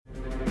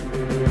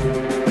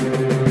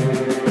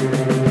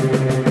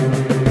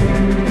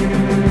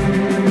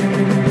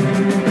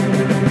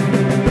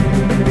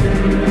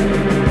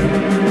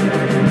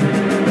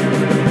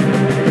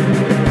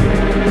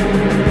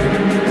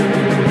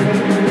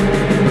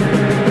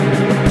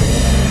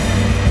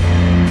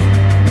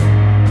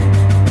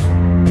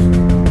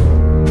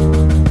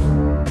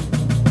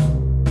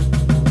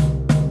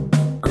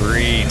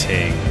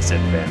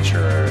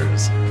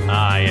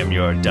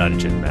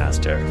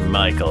Master,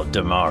 Michael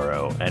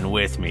Demaro, and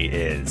with me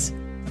is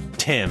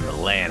Tim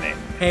Lanning.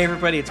 Hey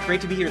everybody, it's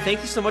great to be here. Thank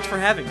you so much for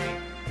having me.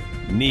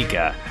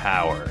 Nika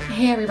Howard.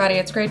 Hey everybody,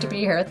 it's great to be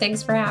here.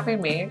 Thanks for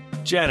having me.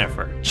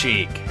 Jennifer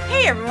Cheek.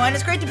 Hey everyone,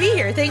 it's great to be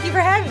here. Thank you for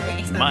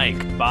having me.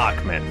 Mike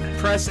Bachman.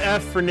 Press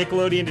F for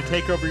Nickelodeon to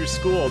take over your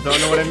school. Don't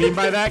know what I mean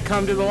by that?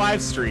 Come to the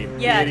live stream.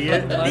 Yeah,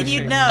 idiot. then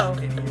you'd know.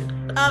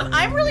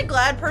 I'm really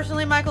glad,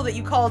 personally, Michael, that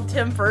you called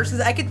Tim first, because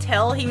I could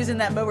tell he was in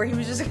that mode where he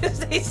was just going to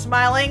stay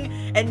smiling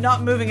and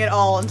not moving at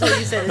all until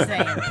you said his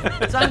name.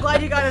 So I'm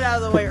glad you got it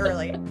out of the way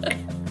early.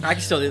 I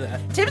can still do that.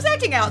 Tim's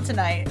acting out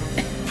tonight.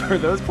 For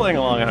those playing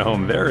along at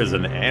home, there is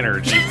an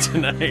energy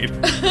tonight.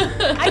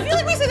 I feel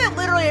like we say that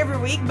literally every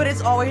week, but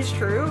it's always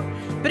true.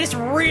 But it's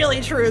really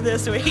true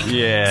this week.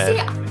 Yeah. See,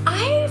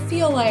 I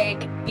feel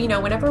like,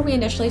 whenever we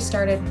initially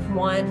started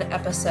one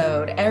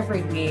episode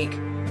every week,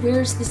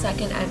 where's the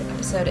second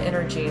episode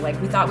energy? Like,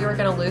 we thought we were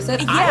going to lose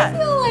it. Yeah. I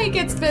feel like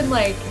it's been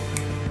like,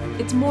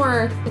 it's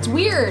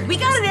weird. We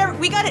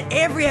got it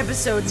every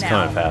episode It's now.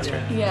 coming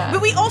faster. Yeah.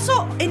 But we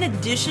also, in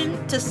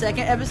addition to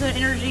second episode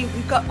energy,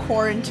 we've got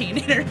quarantine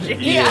energy.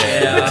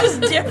 Yeah. Which is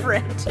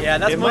different. Yeah,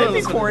 that's It one might of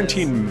be those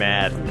quarantine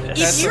madness. If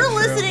That's you're so true.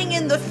 listening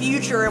in the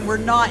future and we're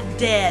not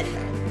dead,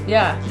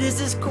 Yeah.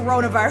 this is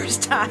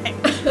coronavirus time.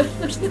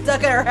 We're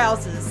stuck at our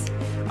houses.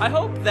 I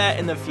hope that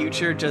in the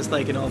future, just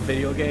like in all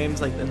video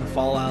games, like in the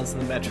Fallouts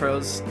and the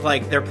Metros,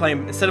 like they're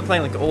playing, instead of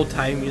playing like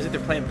old-time music,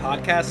 they're playing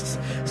podcasts.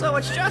 So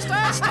it's just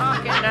us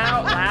talking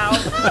out loud.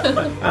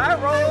 I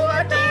roll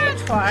a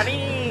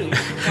d20.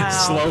 Wow.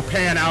 Slow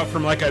pan out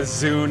from like a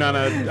Zune on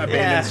a abandoned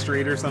Yeah.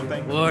 street or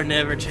something. War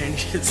never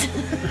changes.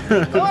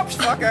 Corpse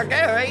fucker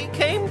Gary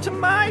came to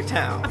my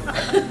town.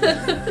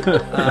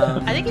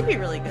 I think it'd be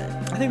really good.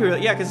 I think we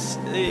really, because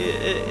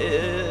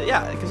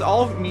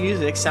all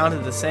music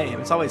sounded the same.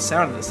 It's always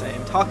sounded the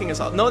same. Talking is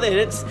all. No, they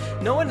didn't.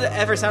 No one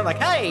ever sounded like,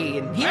 "Hey,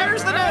 and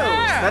here's the news."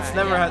 That's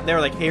never how they were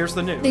like, "Here's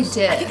the news." They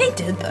did. I think they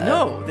did though.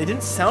 No, they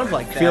didn't sound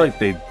like that. I feel like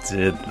they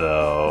did,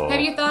 though.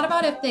 Have you thought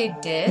about if they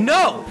did?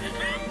 No,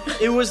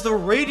 it was the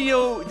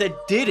radio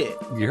that did it.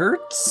 You're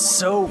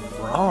so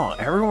wrong.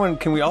 Everyone,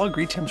 can we all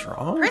agree Tim's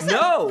wrong? Press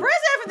No.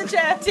 F in the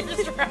chat.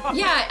 Tim's wrong.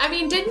 Yeah, I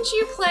mean, didn't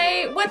you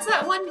play, what's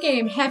that one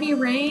game? Heavy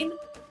Rain?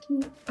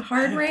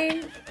 Hard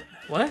Rain?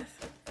 What?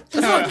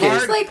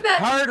 It's like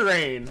that. Hard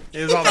rain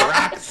is all the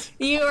rocks.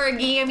 You are a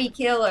gammy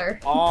killer.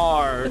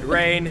 Hard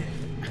rain.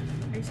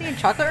 Are you saying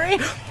chocolate rain?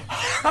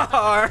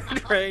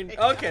 Hard rain.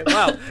 Okay,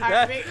 wow.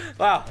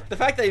 Wow. The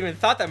fact that I even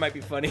thought that might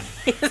be funny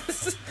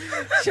is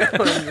showing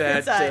Good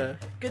that. sign.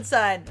 Good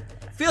sign.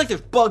 I feel like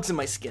there's bugs in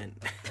my skin.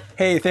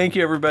 Hey, thank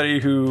you everybody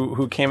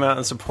who came out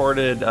and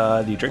supported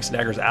the Drinks and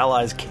Daggers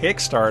Allies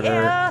Kickstarter.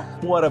 Yeah.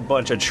 What a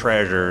bunch of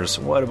treasures.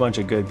 What a bunch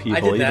of good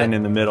people. did that. Even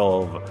in the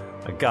middle of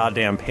a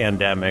goddamn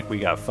pandemic, we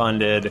got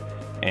funded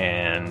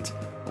and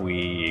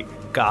we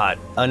got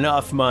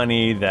enough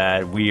money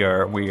that we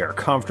are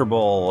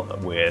comfortable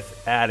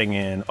with adding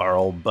in our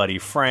old buddy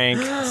Frank.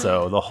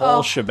 So the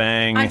whole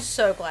shebang I'm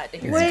so glad to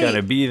hear is that.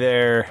 gonna be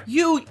there.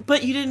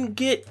 But you didn't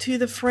get to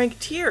the Frank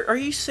tier. Are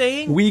you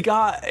saying? We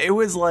got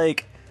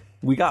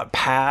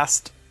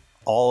past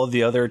all of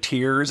the other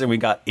tiers and we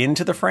got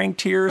into the Frank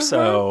tier.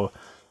 So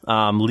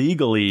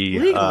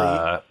legally,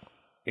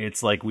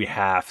 it's like we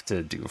have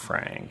to do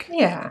Frank.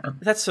 Yeah.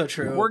 That's so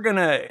true. We're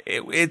gonna.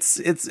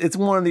 It's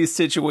one of these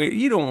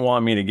situations. You don't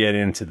want me to get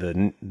into the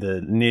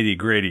nitty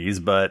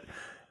gritties, but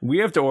we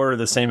have to order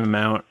the same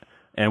amount,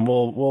 and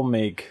we'll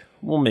make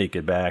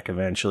it back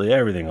eventually.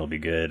 Everything will be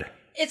good.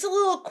 It's a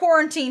little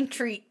quarantine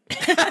treat.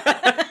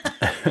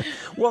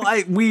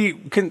 Well, we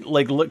can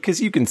like look because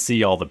you can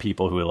see all the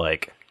people who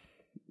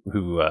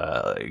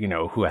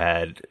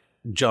had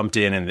jumped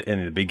in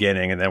the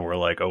beginning and then were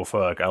like, oh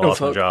fuck, I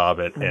lost my job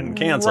and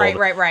canceled.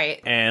 Right.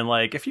 And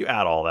like if you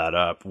add all that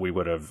up, we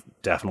would have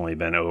definitely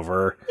been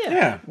over.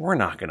 Yeah. We're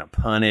not gonna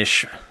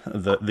punish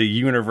the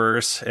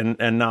universe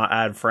and not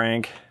add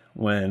Frank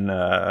when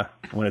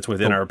it's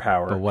within our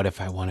power. But what if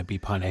I want to be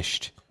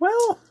punished?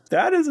 Well,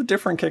 that is a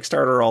different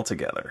Kickstarter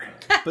altogether.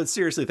 But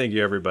seriously, thank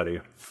you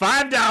everybody.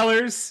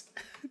 $5.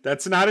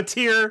 That's not a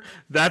tier.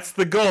 That's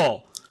the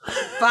goal.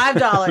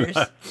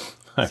 $5.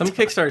 Some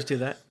Kickstarters do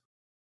that.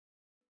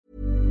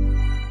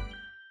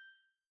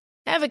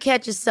 Ever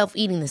catch yourself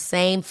eating the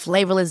same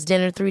flavorless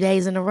dinner 3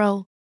 days in a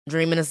row?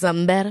 Dreaming of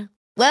something better?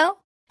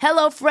 Well,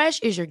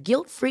 HelloFresh is your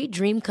guilt-free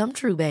dream come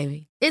true,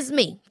 baby. It's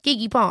me,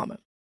 Keke Palmer.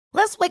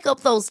 Let's wake up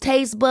those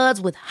taste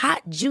buds with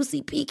hot,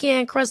 juicy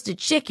pecan-crusted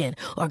chicken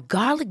or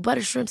garlic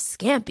butter shrimp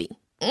scampi.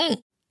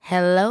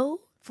 Hello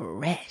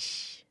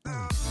Fresh.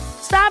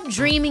 Stop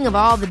dreaming of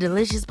all the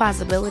delicious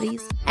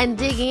possibilities and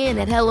dig in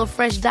at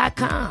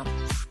HelloFresh.com.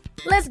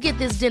 Let's get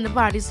this dinner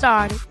party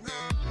started.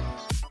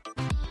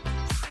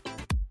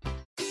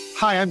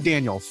 Hi, I'm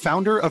Daniel,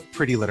 founder of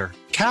Pretty Litter.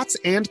 Cats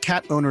and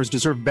cat owners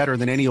deserve better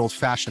than any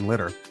old-fashioned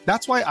litter.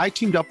 That's why I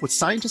teamed up with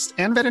scientists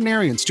and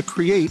veterinarians to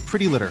create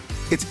Pretty Litter.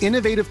 Its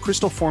innovative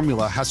crystal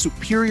formula has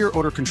superior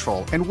odor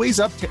control and weighs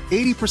up to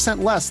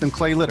 80% less than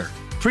clay litter.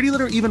 Pretty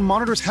Litter even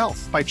monitors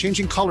health by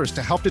changing colors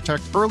to help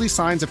detect early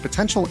signs of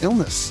potential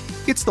illness.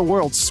 It's the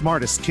world's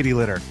smartest kitty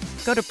litter.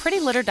 Go to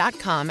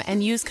prettylitter.com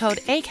and use code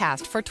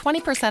ACAST for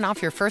 20%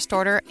 off your first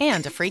order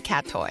and a free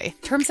cat toy.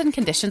 Terms and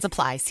conditions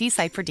apply. See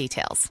site for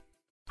details.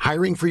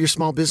 Hiring for your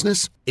small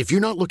business? If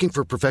you're not looking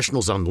for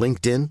professionals on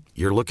LinkedIn,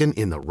 you're looking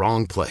in the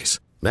wrong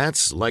place.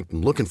 That's like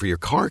looking for your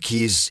car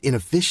keys in a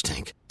fish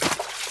tank.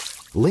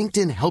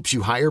 LinkedIn helps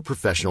you hire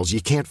professionals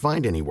you can't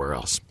find anywhere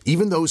else,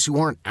 even those who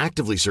aren't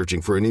actively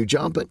searching for a new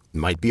job but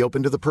might be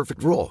open to the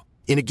perfect role.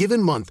 In a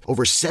given month,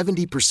 over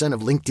 70%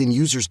 of LinkedIn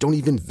users don't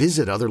even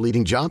visit other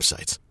leading job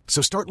sites.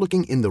 So start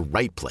looking in the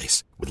right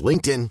place. With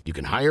LinkedIn, you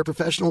can hire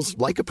professionals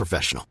like a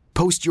professional.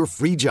 Post your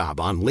free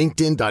job on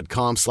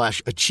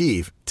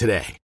linkedin.com/achieve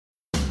today.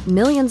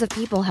 Millions of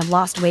people have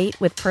lost weight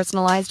with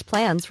personalized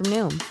plans from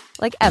Noom.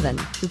 Like Evan,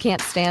 who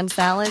can't stand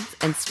salads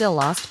and still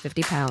lost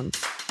 50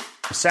 pounds.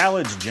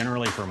 Salads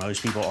generally for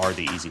most people are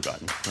the easy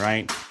button,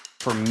 right?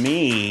 For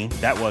me,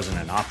 that wasn't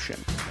an option.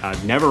 I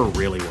never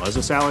really was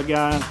a salad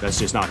guy. That's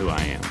just not who I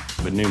am.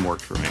 But Noom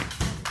worked for me.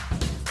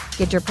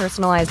 Get your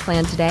personalized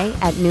plan today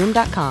at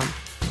Noom.com.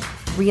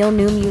 Real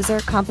Noom user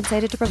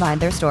compensated to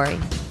provide their story.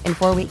 In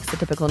 4 weeks, the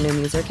typical Noom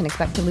user can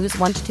expect to lose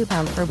 1 to 2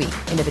 pounds per week.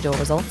 Individual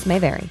results may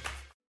vary.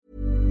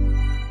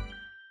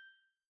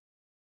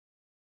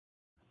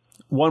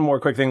 One more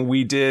quick thing.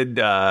 We did,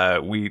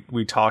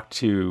 we talked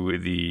to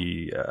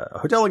the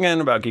hotel again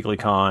about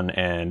GeeklyCon,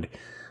 and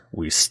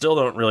we still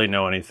don't really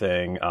know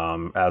anything.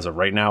 As of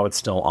right now, it's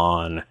still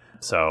on.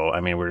 So, I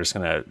mean, we're just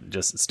going to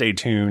just stay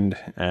tuned,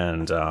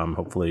 and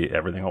hopefully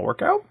everything will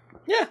work out.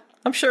 Yeah,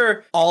 I'm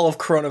sure all of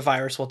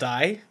coronavirus will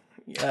die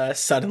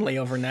suddenly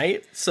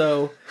overnight.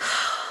 So,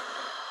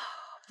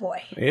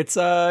 boy, it's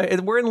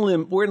we're in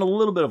a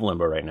little bit of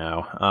limbo right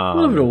now. A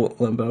little bit of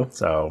limbo.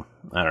 So,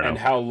 I don't know. And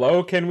how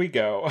low can we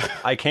go?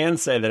 I can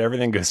say that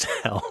everything goes to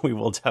hell. We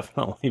will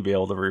definitely be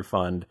able to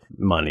refund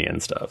money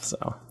and stuff.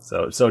 So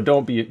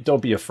don't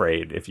be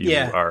afraid if you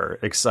are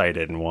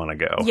excited and want to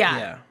go.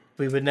 Yeah.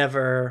 We would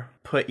never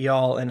put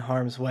y'all in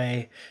harm's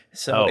way.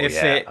 So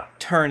it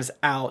turns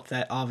out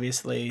that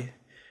obviously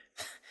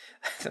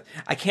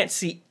I can't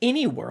see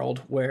any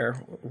world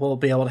where we'll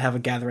be able to have a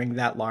gathering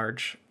that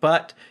large.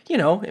 But, you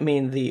know, I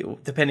mean,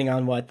 depending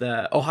on what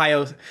the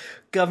Ohio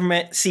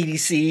government,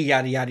 CDC,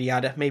 yada, yada,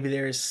 yada, maybe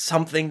there's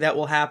something that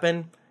will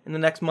happen in the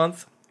next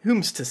month.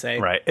 Whom's to say?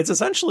 Right. It's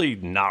essentially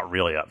not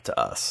really up to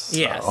us. So.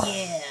 Yes.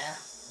 Yeah.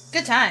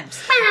 Good times.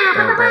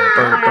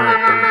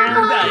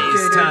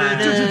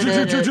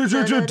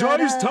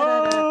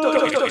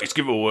 Dice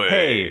giveaway.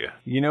 Hey,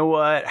 you know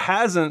what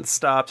hasn't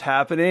stopped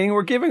happening?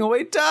 We're giving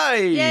away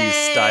dice. Yay!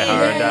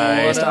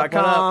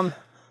 DieHardDice.com.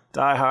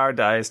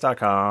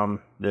 DieHardDice.com.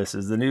 This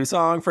is the new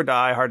song for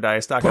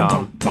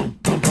DieHardDice.com.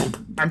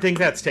 I think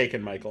that's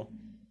taken, Michael.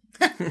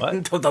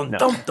 What?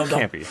 No,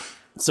 can't be.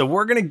 So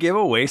we're going to give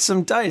away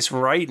some dice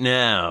right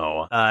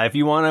now. If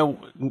you want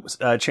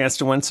a chance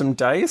to win some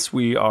dice,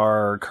 we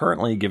are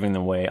currently giving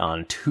them away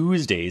on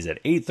Tuesdays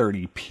at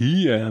 8:30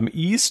 p.m.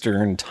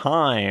 Eastern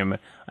Time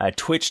at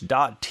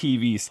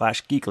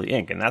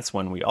twitch.tv/geeklyinc. And that's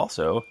when we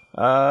also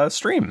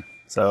stream.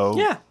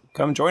 So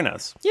come join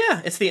us.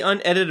 Yeah, it's the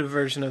unedited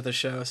version of the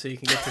show, so you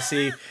can get to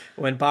see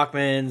when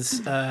Bachman's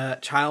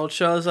child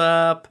shows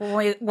up.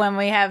 When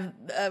we have,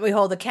 we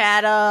hold the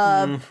cat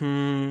up,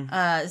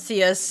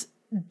 see us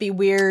be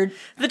weird.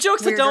 The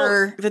jokes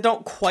that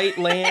don't quite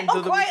land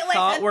that we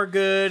thought were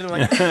good. And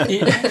like,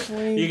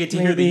 you get to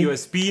hear the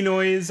USB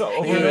noise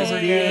over and over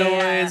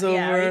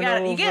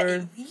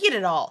again. You get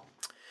it all.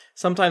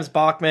 Sometimes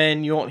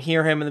Bachman, you won't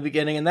hear him in the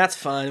beginning, and that's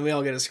fun. We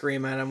all get to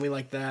scream at him. We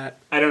like that.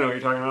 I don't know what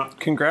you're talking about.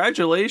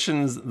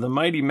 Congratulations, the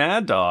mighty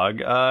Mad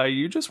Dog.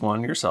 You just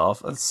won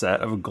yourself a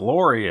set of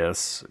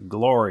glorious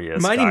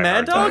Mighty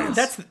Mad Dog?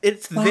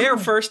 It's their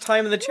first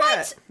time in the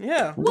chat. What?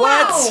 Yeah.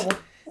 Wow.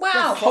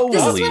 Wow.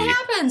 This is what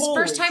happens.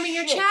 Holy First time in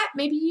your chat,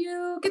 maybe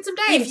you get some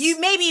dice.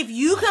 If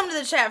you come to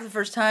the chat for the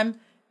first time,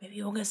 maybe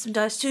you'll get some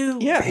dice too.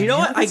 Yeah, you know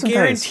what? I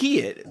guarantee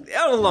it.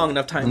 On a long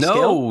enough time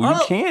scale. No, you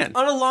can't.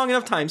 On a long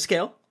enough time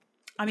scale.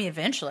 I mean,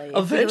 eventually.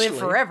 If we live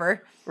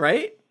forever.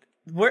 Right?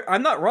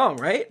 I'm not wrong,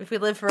 right? If we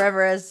live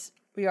forever as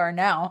we are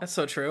now. That's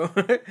so true.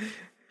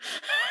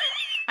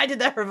 I did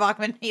that for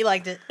Bachman. He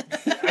liked it.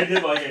 I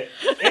did like it.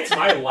 It's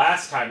my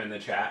last time in the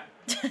chat.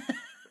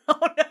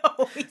 Oh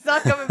no, he's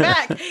not coming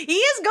back. He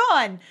is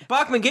gone.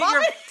 Bachman, get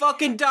your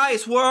fucking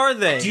dice. Where are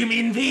they? Do you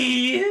mean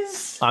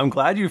these? I'm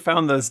glad you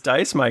found those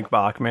dice, Mike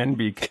Bachman,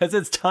 because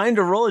it's time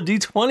to roll a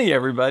d20,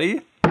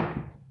 everybody. Do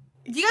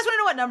you guys want to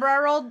know what number I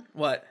rolled?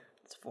 What?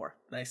 It's 4.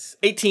 Nice.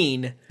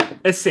 18.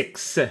 A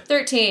 6.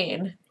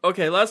 13.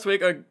 Okay, last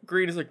week I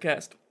agreed as a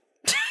guest.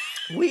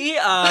 We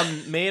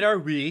made our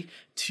way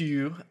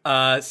to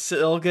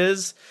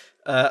Silga's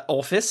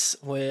office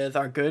with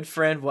our good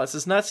friend, what's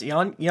his nuts?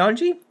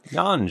 Yanji.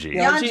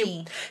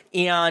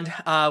 And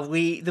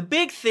the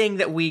big thing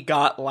that we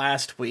got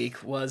last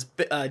week was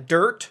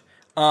dirt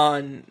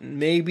on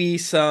maybe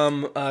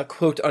some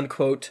quote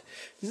unquote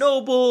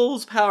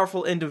nobles,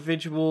 powerful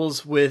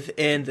individuals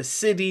within the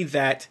city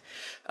that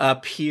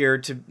appear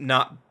to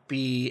not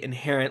be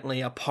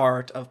inherently a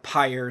part of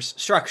Pyre's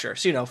structure.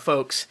 So,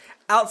 folks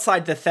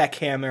outside the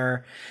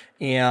Theckhammer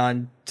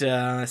and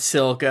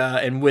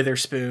Silga and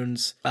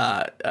Witherspoon's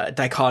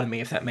dichotomy,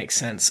 if that makes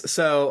sense.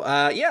 So,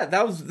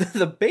 that was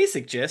the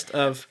basic gist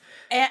of...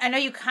 And I know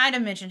you kind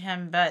of mentioned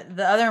him, but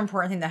the other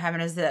important thing that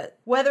happened is that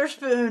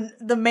Witherspoon,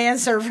 the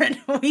manservant,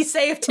 we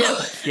saved him.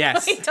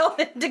 Yes. We told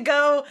him to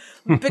go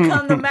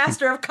become the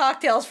master of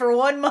cocktails for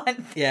 1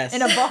 month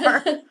in a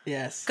bar.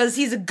 Yes. Because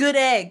he's a good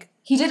egg.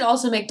 He did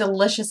also make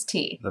delicious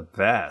tea. The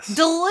best.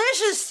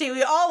 Delicious tea.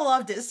 We all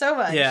loved it so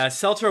much. Yeah,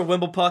 Seltzer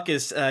Wimblepuck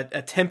is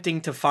attempting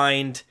to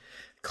find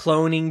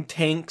cloning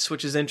tanks,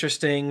 which is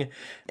interesting.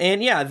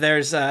 And yeah,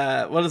 there's,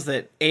 what is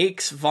it?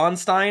 Aix Von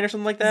Stein or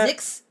something like that?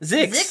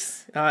 Zix.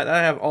 I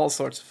have all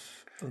sorts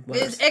of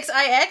letters. Is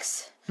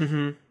XIX?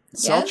 Mm-hmm.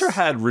 Seltzer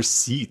had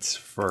receipts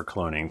for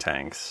cloning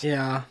tanks.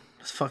 Yeah,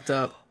 it's fucked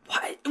up.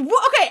 What?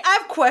 Okay, I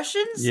have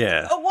questions.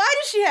 Yeah. Why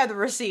does she have the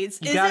receipts?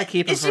 You gotta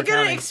keep them Is she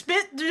going to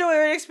do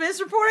an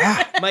expense report?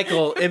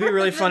 Michael, it'd be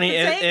really funny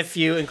if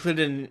you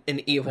included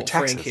an evil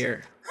Frank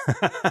here.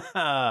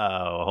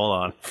 Oh, hold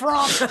on.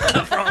 Frank.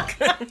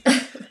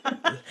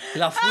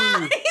 La Fou.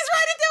 He's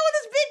writing down with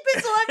his big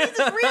pencil. That means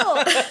it's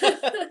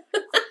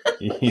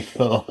real.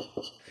 Evil.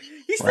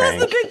 He still has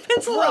the big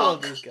pencil. I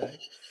love this guy.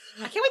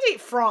 I can't wait to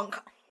eat Frank.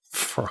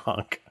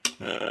 Frank.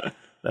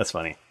 That's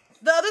funny.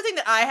 The other thing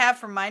that I have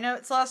from my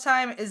notes last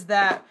time is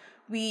that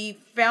we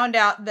found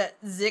out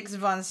that Zix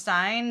von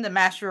Stein, the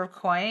master of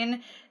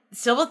coin,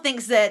 Silva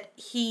thinks that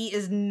he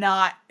is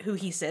not who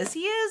he says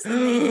he is, and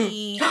that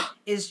he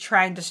is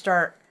trying to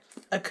start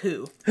a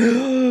coup.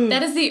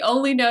 That is the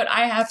only note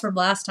I have from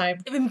last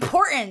time.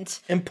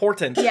 Important.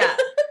 Yeah.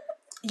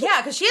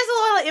 Yeah, because she has a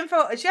lot of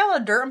info. She has a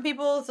lot of dirt on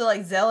people, so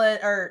like Zealot,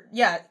 or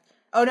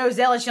oh no,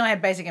 Zealot, she only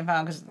had basic info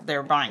because they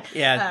were buying.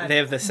 Yeah, they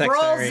have the sex.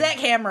 Brawl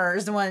Zeckhammer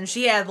is the one.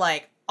 She had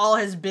like all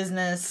his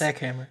business.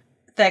 Theckhammer.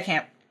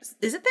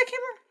 Is it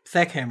Theckhammer?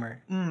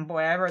 Theckhammer.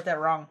 Boy, I wrote that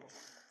wrong.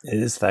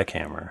 It is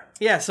Theckhammer.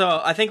 Yeah, so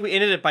I think we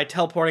ended it by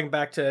teleporting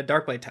back to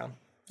Darkblade Town.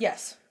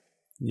 Yes.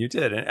 You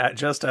did, and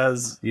just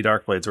as the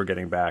Darkblades were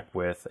getting back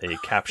with a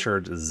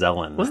captured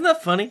Zelen. Wasn't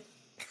that funny?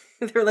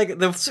 They were like, it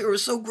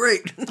was so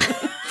great.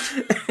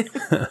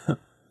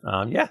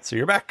 So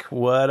you're back.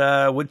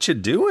 What you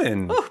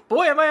doing? Oh,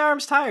 boy, my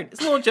arm's tired.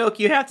 It's a little joke.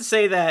 You have to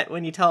say that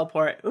when you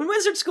teleport. In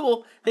wizard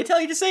school, they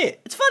tell you to say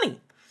it. It's funny.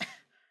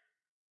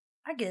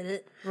 I get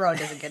it. Ron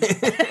doesn't get it.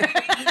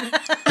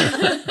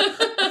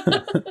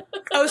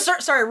 Oh,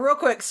 sorry, real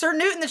quick. Sir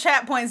Newt in the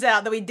chat points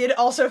out that we did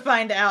also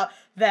find out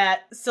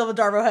that Silva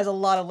Darvo has a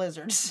lot of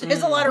lizards.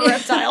 There's a lot of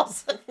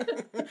reptiles.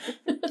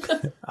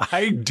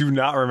 I do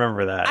not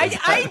remember that. I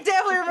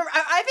definitely remember.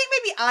 I think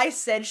maybe I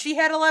said she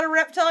had a lot of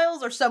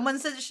reptiles, or someone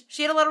said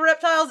she had a lot of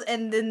reptiles,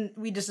 and then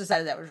we just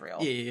decided that was real.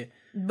 Yeah.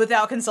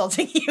 Without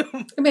consulting you.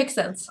 It makes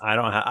sense. I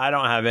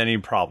don't have any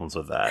problems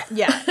with that.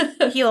 Yeah.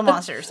 Gila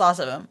monsters, lots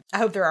of them. I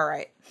hope they're all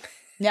right.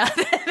 Yeah.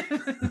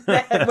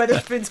 That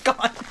Witherspoon's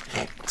gone.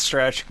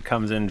 Stretch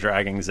comes in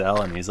dragging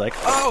Zell, and he's like,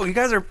 "Oh,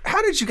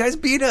 how did you guys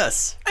beat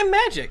us?" I'm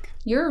magic.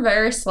 You're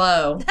very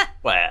slow.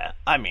 Well,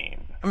 I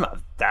mean, I'm not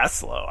that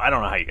slow. I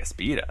don't know how you guys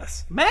beat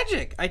us.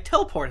 Magic. I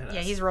teleported us.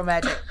 Yeah, he's real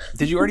magic.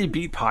 Did you already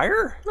beat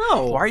Pyre?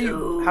 No. Why are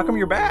you? How come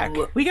you're back?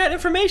 We got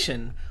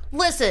information.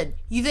 Listen,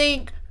 you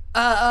think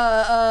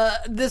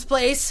this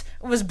place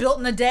was built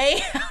in a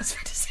day? I was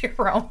about to say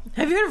Rome.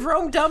 Have you heard of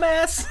Rome,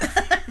 dumbass?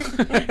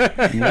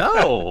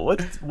 No.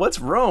 What's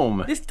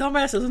Rome? This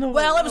dumbass doesn't know.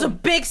 Well, it was a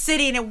big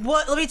city, and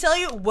let me tell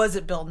you, was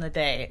it built in a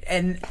day?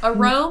 And a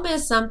roam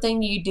is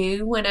something you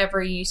do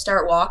whenever you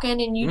start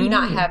walking, and you do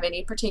not have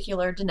any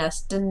particular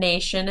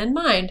destination in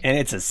mind. And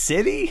it's a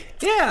city?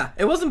 Yeah,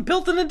 it wasn't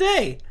built in a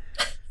day.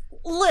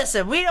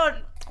 Listen,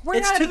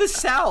 It's to the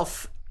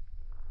south.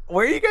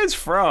 Where are you guys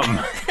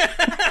from?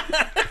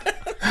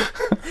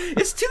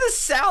 It's to the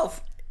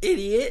south,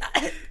 idiot.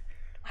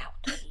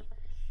 Wow.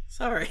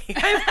 Sorry.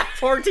 I have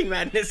 14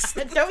 madness.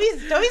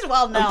 Toby's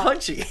wild now. I'm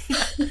punchy.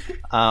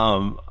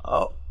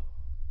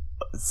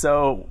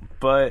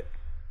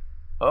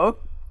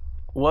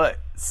 What?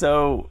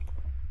 So,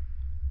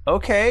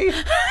 okay.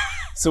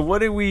 So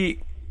what are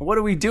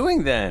we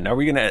doing then? Are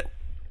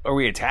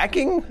we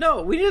attacking?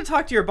 No, we need to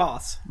talk to your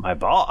boss. My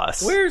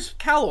boss? Where's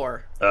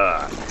Calor?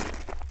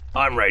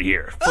 I'm right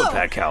here.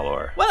 Footpad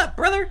Calor. What up,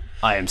 brother?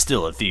 I am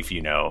still a thief,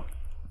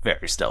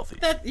 Very stealthy.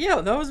 That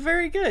was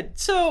very good.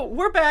 So,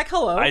 we're back.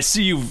 Hello. I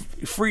see you've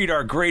freed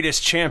our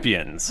greatest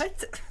champions.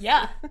 What?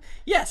 Yeah.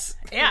 Yes.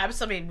 Yeah,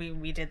 absolutely.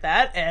 We did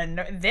that,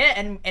 and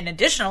then and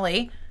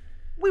additionally,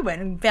 we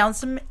went and found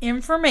some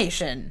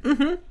information.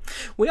 Mm-hmm.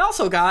 We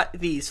also got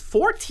these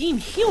 14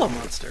 Gila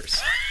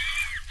monsters.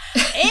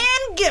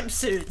 And gimp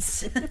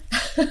suits.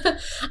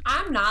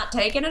 I'm not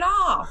taking it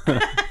off.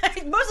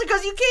 Mostly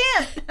because you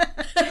can't.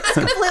 It's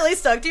completely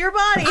stuck to your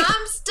body.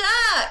 I'm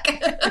stuck.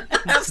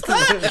 I'm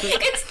stuck.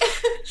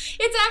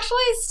 It's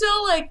actually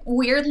still like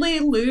weirdly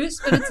loose,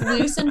 but it's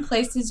loose in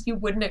places you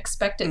wouldn't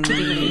expect it to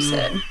be loose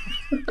in.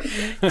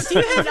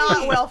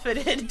 Not well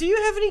fitted. Do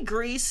you have any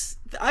grease?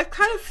 I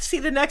kind of see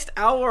the next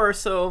hour or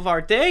so of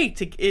our day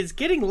is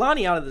getting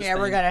Lonnie out of this. Yeah,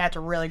 thing. we're gonna have to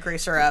really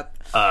grease her up.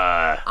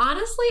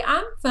 Honestly,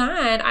 I'm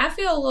fine. I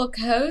feel a little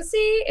cozy.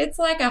 It's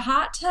like a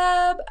hot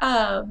tub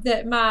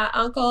that my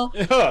uncle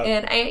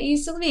and aunt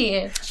used to be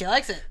in. She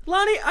likes it.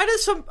 Lonnie, I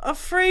just am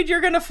afraid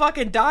you're gonna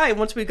fucking die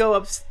once we go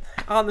up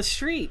on the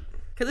street.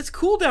 Because it's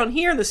cool down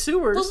here in the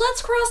sewers. Well,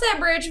 let's cross that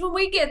bridge when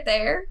we get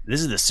there.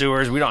 This is the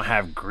sewers. We don't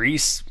have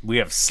grease. We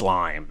have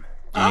slime.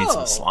 Do you need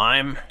some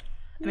slime?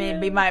 I mean,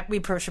 we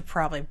should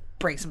probably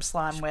bring some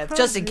slime with,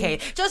 just in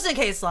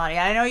case, Lonnie.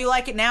 I know you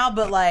like it now,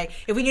 but like,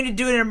 if we need to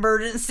do an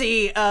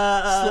emergency,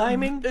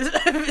 sliming,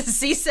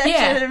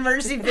 C-section,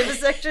 emergency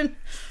vivisection.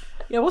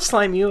 Yeah, we'll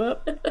slime you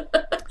up.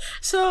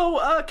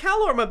 So,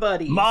 Calor, my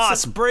buddy.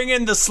 Moss, bring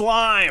in the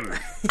slime.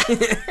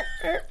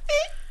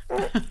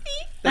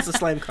 That's a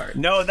slime card.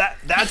 No,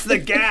 that's the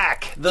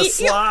gack. The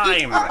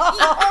slime.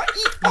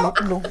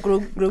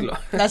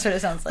 That's what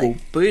it sounds like.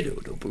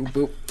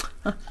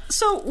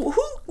 So,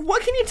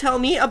 what can you tell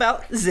me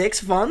about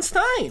Zix von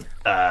Stein?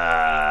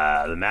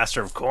 The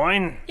Master of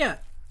Coin? Yeah.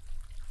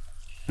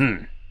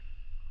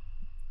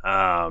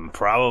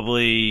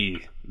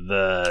 Probably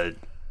the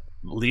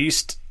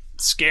least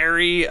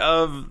scary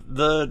of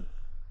the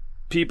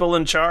people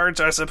in charge,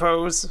 I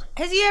suppose.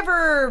 Has he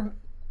ever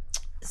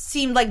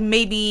seemed like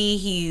maybe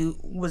he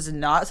was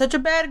not such a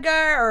bad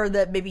guy, or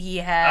that maybe he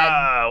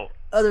had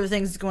other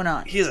things going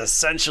on? He's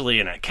essentially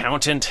an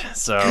accountant,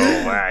 so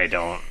I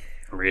don't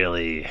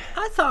really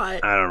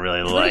like.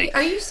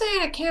 Are you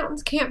saying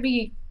accountants can't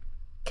be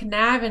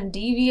conniving,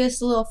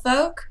 devious little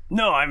folk?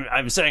 No,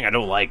 I'm saying I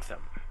don't like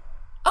them.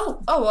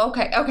 Oh,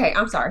 okay.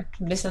 I'm sorry,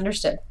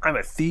 misunderstood. I'm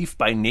a thief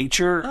by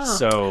nature,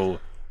 so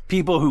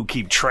people who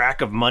keep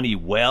track of money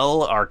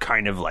well are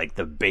kind of like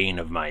the bane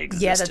of my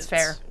existence. Yeah, that's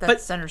fair.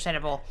 That's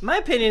understandable. My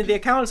opinion, the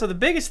accountants are the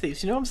biggest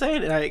thieves. You know what I'm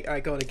saying? And I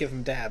go to give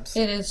him dabs.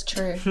 It is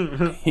true.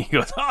 He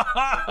goes,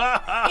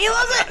 He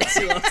loves it.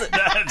 He loves it.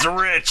 That's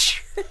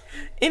rich.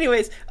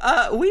 Anyways,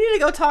 we need to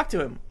go talk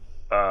to him.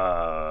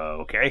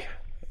 Okay.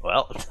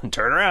 Well,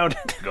 turn around.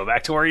 Go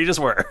back to where you just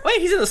were.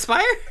 Wait, he's in the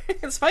spire?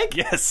 In Spike?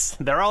 Yes,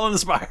 they're all in the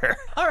spire.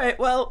 Alright,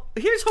 well,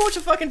 here's a whole bunch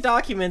of fucking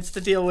documents to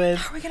deal with.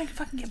 How are we gonna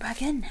fucking get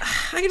back in now?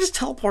 I can just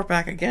teleport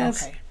back, I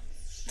guess. Okay.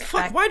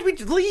 Fuck, why'd we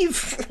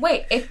leave?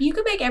 Wait, if you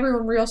can make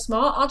everyone real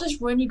small, I'll just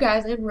run you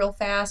guys in real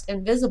fast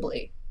and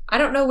visibly. I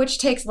don't know which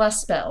takes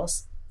less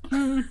spells.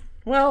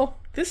 Well,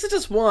 this is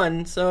just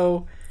one,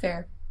 so...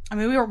 Fair. I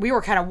mean, we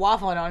were kind of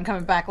waffling on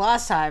coming back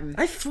last time.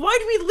 Why'd we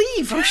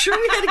leave? I'm sure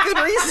we had a good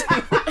reason.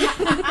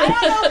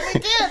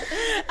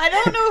 I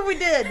don't know if we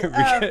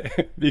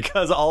did.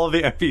 Because all of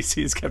the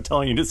NPCs kept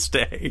telling you to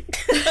stay.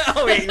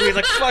 He was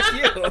like, fuck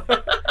you.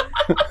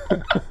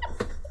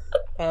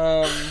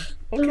 Okay.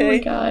 Oh my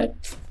god.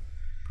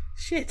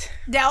 Shit.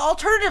 Now,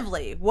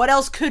 alternatively, what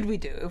else could we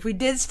do if we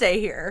did stay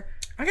here?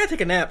 I gotta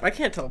take a nap. I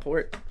can't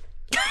teleport.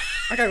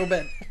 I gotta go to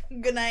bed.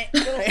 Good night.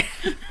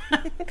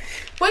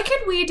 What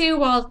could we do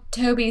while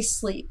Toby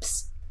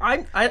sleeps?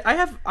 I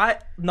have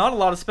not a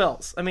lot of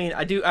spells. I mean,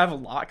 I have a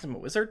lot because I'm a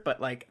wizard,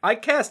 but like I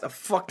cast a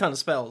fuck ton of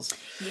spells.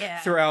 Yeah.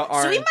 Throughout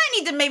our. So we might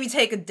need to maybe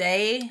take a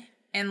day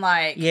and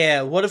like.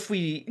 Yeah. What if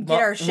we get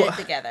our shit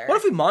together? What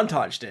if we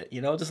montaged it? You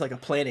know, just like a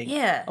planning.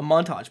 Yeah. A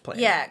montage plan.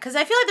 Yeah, because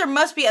I feel like there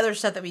must be other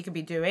stuff that we could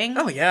be doing.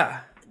 Oh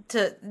yeah.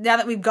 Now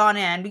that we've gone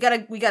in, we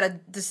gotta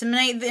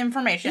disseminate the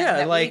information. Yeah,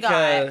 that like we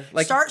got.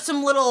 like start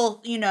some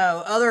little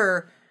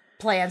other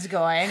plans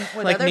going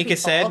with like other Mika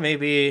people. said,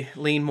 maybe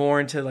lean more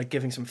into like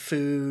giving some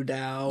food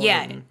out.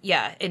 And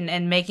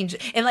making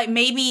and like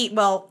maybe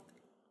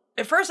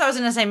at first I was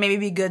gonna say maybe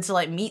it'd be good to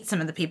like meet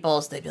some of the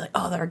people so they'd be like,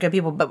 oh, they're good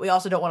people, but we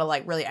also don't want to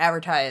like really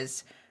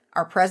advertise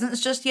our presence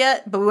just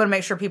yet, but we want to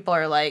make sure people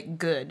are like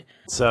good.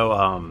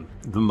 So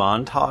the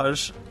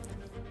montage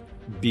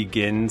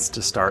begins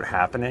to start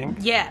happening.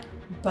 Yeah.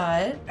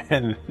 But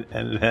and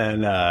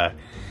then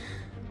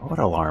what would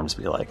alarms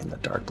be like in the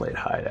Darkblade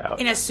hideout?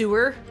 In a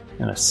sewer?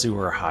 In a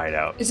sewer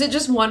hideout. Is it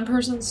just one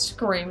person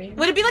screaming?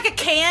 Would it be like a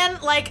can?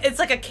 Like it's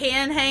like a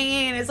can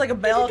hanging and it's like a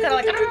bell kind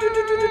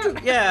of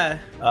like yeah.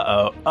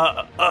 Uh-oh.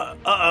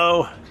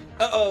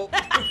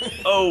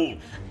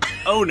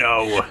 Oh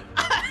no.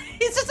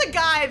 He's just a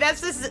guy.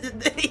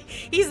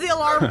 He's the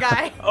alarm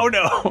guy. Oh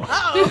no.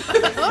 Uh-oh.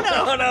 Oh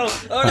no. Oh no.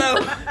 Oh no.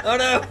 Oh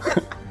no.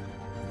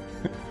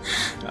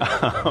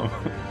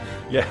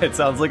 Yeah, it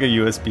sounds like a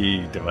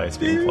USB device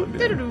being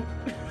plugged in.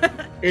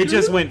 It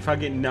just went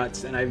fucking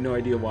nuts, and I have no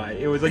idea why.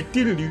 It was like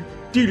doodle-doo,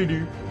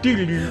 doodle-doo,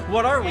 doodle-doo.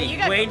 What are we?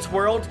 Wayne's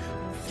World?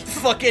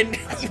 Fucking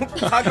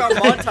talk about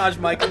montage,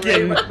 Michael.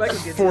 Getting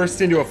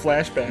forced into a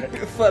flashback.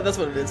 That's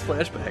what it is,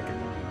 flashback.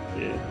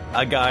 Yeah.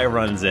 A guy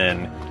runs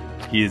in.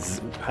 He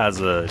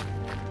has a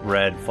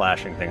red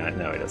flashing thing.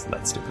 No, he doesn't.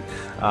 That's stupid.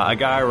 A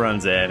guy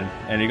runs in,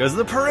 and he goes,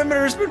 "The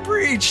perimeter's been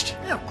breached!"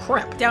 Oh,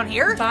 crap. Down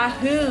here? By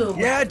who?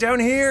 Yeah, down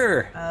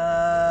here.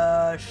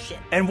 Shit.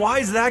 And why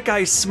is that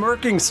guy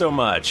smirking so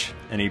much?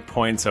 And he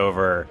points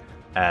over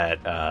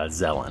at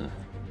Zelen.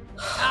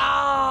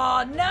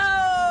 Oh,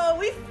 no!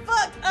 We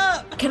fucked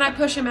up. Can I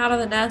push him out of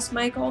the nest,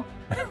 Michael?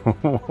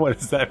 What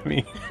does that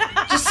mean?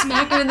 Just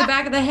smack him in the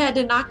back of the head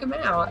to knock him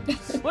out.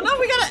 Well, no,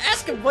 we gotta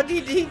ask him what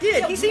he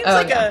did. He seems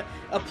like a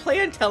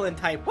plan-telling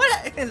type.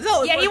 What?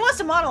 Yeah, he wants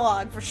to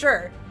monologue for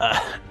sure.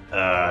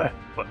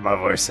 But my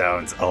voice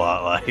sounds a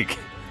lot like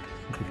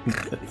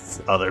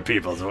other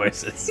people's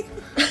voices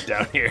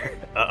down here.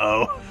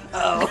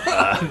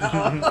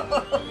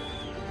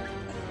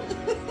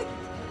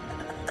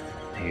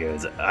 He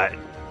goes,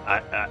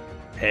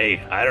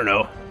 hey, I don't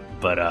know,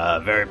 but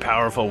a very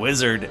powerful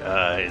wizard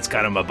is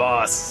kind of my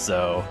boss,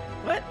 so...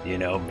 What? You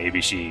know, maybe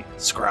she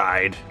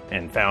scryed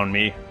and found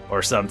me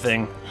or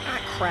something. Ah,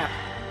 crap.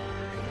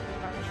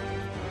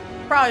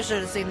 Probably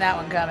should have seen that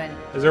one coming.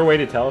 Is there a way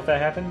to tell if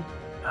that happened?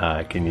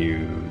 Can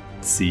you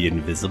see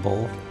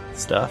invisible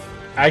stuff?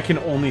 I can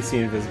only see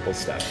invisible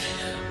stuff.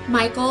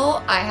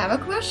 Michael, I have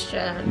a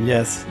question.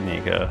 Yes,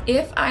 Nico.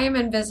 If I am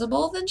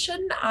invisible, then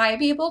shouldn't I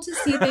be able to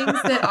see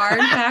things that are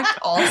in fact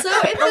also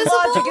invisible?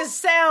 The logic is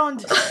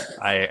sound.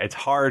 It's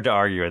hard to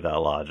argue with that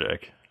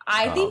logic.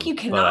 I think you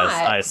cannot.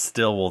 But I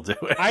still will do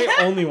it. I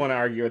only want to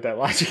argue with that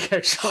logic,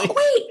 actually.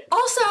 Wait,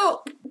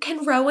 also,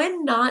 can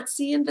Rowan not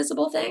see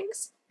invisible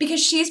things?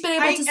 Because she's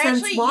been able to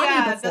sense Lonnie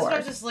before. That's what I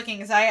was just looking,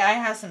 because I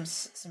have some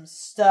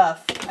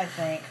stuff, I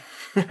think.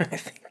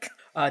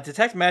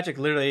 Detect Magic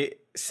literally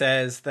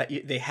says that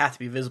they have to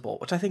be visible,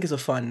 which I think is a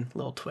fun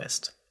little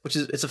twist.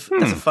 That's a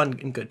fun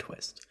and good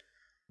twist.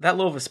 That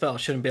low of a spell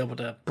shouldn't be able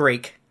to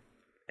break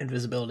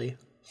invisibility.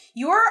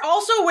 You are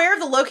also aware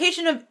of the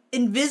location of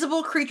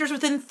invisible creatures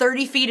within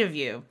 30 feet of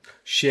you.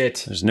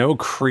 Shit. There's no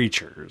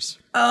creatures.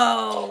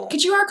 Oh.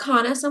 Could you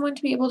Arcana someone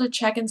to be able to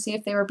check and see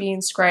if they were being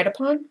scryed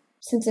upon?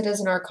 Since it is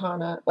an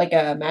Arcana, like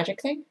a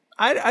magic thing?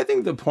 I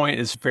think the point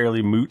is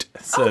fairly moot.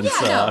 Since,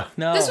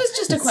 no. This was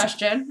just a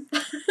question.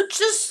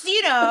 Just,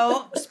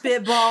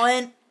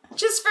 spitballing.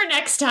 Just for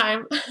next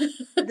time.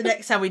 The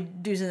next time we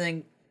do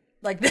something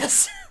like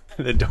this.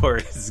 The door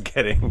is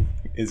getting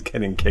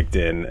kicked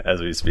in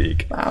as we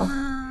speak. Wow.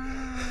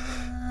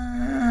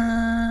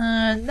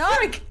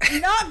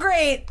 Not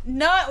great.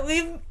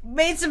 We've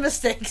made some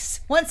mistakes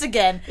once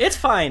again. It's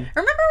fine.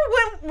 Remember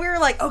when we were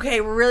like,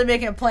 okay, we're really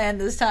making a plan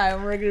this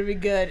time. We're gonna be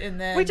good,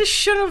 and then we just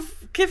should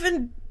have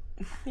given.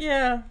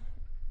 Yeah.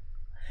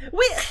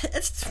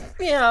 This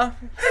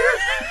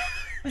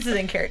is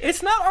in character.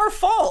 It's not our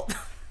fault.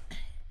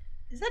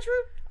 Is that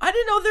true? I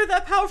didn't know they're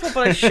that powerful,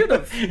 but I should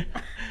have.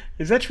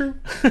 Is that true?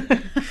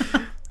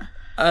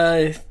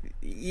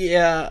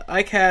 Yeah,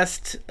 I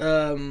cast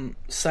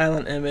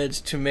Silent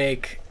Image to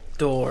make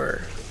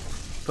door,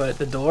 but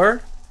the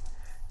door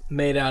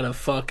made out of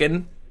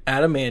fucking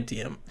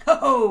adamantium.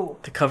 Oh!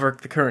 To cover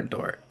the current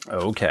door.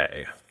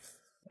 Okay.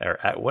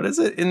 What is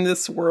it in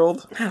this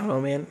world? I don't know,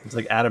 man. It's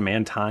like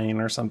adamantine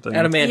or something.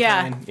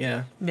 Adamantine,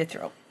 yeah.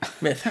 Mithril.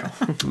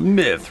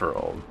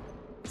 Mithril.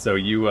 So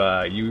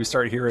you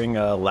start hearing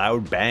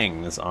loud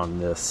bangs on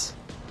this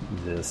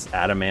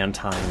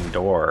adamantine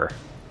door,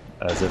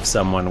 as if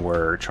someone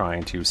were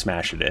trying to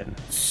smash it in.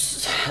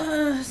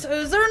 So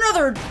is there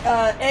another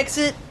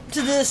exit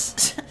to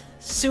this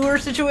sewer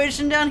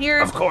situation down here?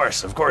 Of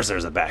course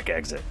there's a back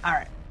exit. All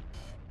right.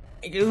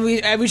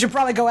 We should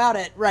probably go out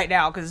it right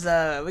now, because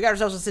we got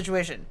ourselves a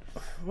situation.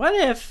 What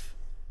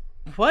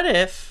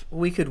if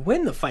we could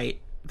win the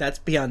fight that's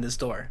beyond this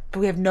door?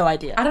 But we have no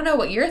idea. I don't know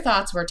what your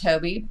thoughts were,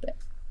 Toby, but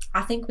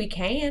I think we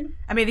can.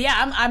 I mean,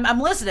 yeah, I'm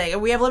listening.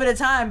 We have limited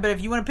time, but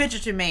if you want to pitch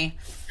it to me.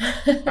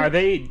 Are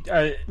they,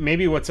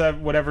 maybe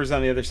whatever's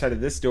on the other side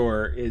of this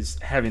door is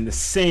having the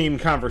same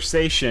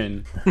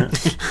conversation.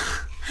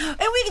 And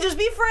we can just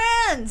be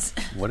friends.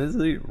 What is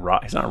he?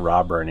 He's not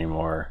Robber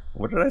anymore.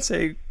 What did I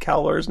say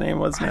Cowlor's name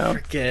was now? I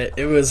forget.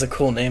 It was a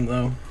cool name,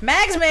 though.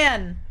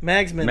 Magsman.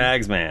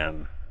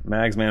 Magsman,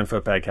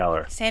 Footpad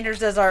Cowlor. Sanders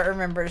does art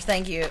remembers.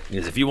 Thank you.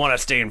 Because if you want to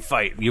stay and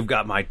fight, you've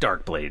got my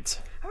dark blades.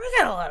 We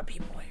got a lot of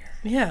people here.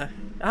 Yeah.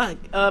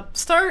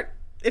 Start...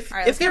 If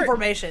get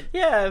information.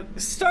 Yeah,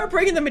 start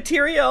bringing the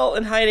material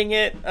and hiding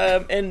it,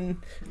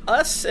 and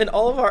us and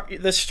all of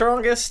the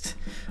strongest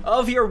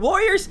of your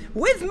warriors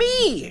with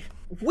me.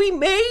 We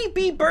may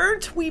be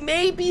burnt, we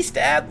may be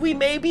stabbed, we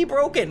may be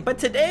broken, but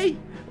today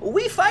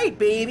we fight,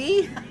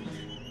 baby.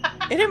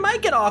 And it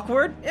might get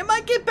awkward, it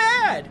might get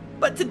bad,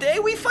 but today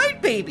we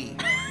fight, baby.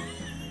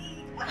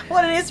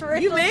 What it is for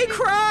you may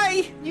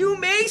cry, you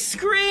may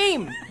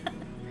scream.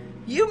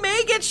 You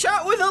may get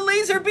shot with a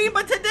laser beam,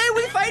 but today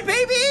we fight,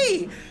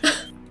 baby!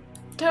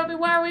 Toby,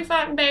 why are we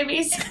fighting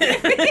babies?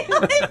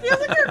 It feels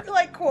like you're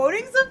like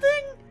quoting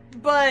something,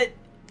 but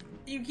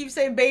you keep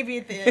saying baby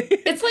at the end.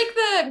 It's like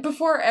the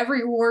before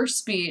every war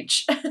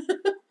speech,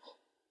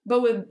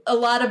 but with a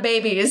lot of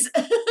babies.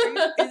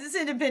 Is this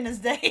Independence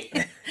Day?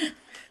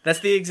 That's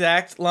the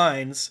exact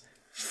lines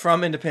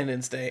from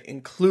Independence Day,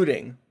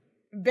 including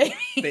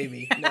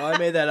baby. No, I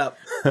made that up.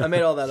 I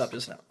made all that up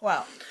just now.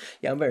 Wow.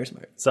 Yeah, I'm very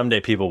smart. Someday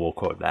people will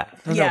quote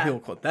that. People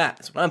quote that.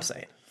 That's what I'm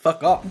saying.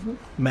 Fuck off.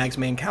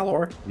 Magsman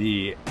Cowlor.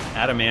 The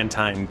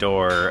adamantine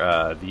door,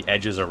 the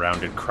edges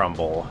around it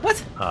crumble.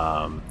 What?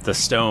 The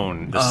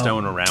stone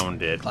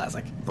around it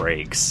classic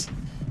breaks,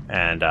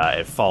 and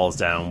it falls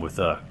down with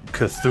a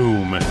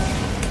kathoom.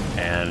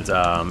 And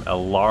a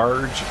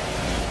large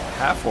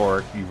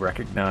half-orc you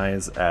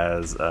recognize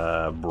as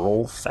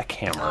Brol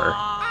Theckhammer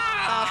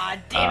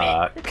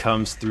Damn it.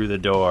 comes through the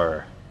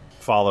door,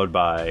 followed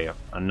by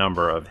a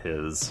number of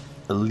his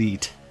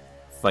elite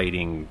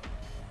fighting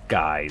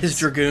guys. His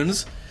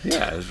dragoons?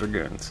 Yeah, his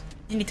dragoons.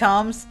 Any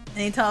Toms?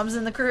 Any Toms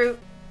in the crew?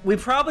 We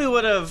probably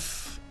would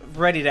have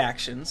readied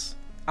actions.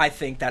 I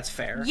think that's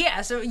fair.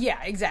 Yeah, so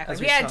yeah, exactly. As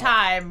We we had saw.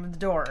 time at the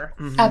door.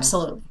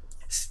 Absolutely.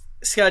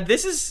 Scud,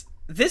 this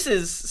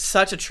is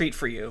such a treat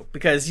for you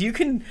because you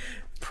can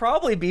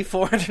probably be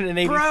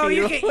 480 Bro, feet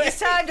away. it's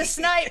time to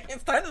snipe.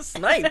 It's time to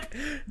snipe.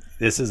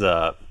 This is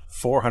a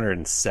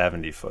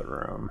 470-foot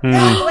room.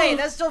 Wait,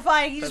 that's still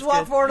fine. You just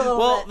walk forward a little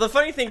Well, bit. the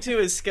funny thing too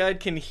is Scud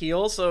can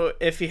heal, so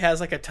if he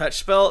has like a touch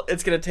spell,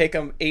 it's gonna take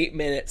him 8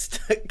 minutes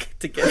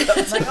to get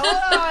up. Like, hold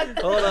on.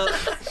 Hold up.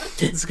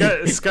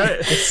 Scud,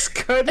 it's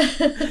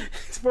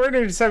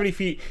 470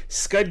 feet.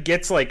 Scud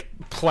gets like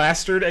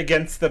plastered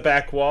against the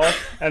back wall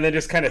and then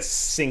just kind of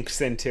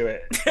sinks into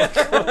it.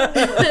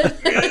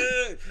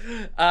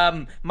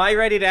 My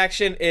readied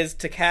action is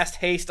to cast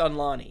haste on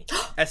Lonnie.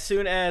 As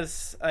soon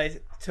as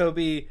I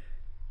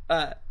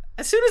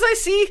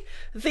see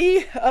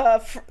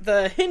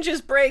the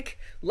hinges break,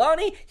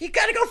 Lonnie, you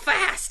gotta go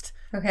fast.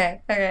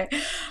 Okay.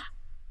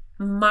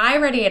 My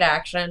ready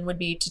action would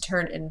be to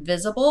turn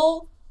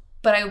invisible,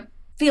 but I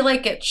feel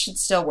like it should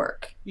still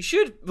work. You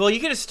should. Well, you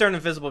could just turn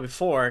invisible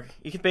before.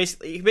 You could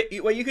basically.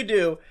 What you could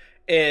do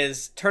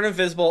is turn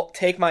invisible,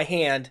 take my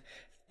hand,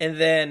 and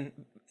then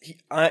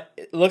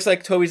it looks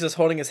like Toby's just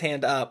holding his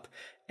hand up,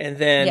 and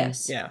then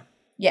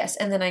Yes,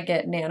 and then I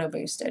get nano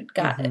boosted.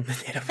 Got it.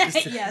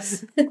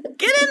 Yes.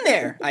 Get in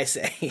there, I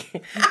say.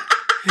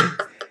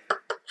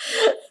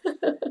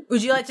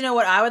 Would you like to know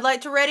what I would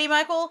like to ready,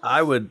 Michael?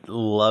 I would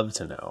love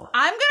to know.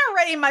 I'm gonna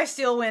ready my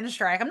Steel Wind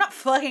Strike. I'm not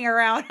fucking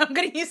around. I'm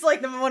gonna use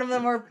like one of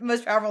the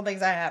most powerful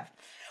things I have.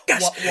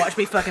 Watch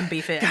me fucking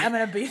beef it. I'm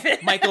gonna beef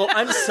it. Michael,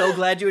 I'm so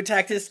glad you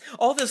attacked this.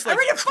 All this like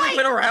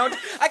flipping around.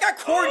 I got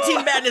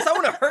quarantine madness. I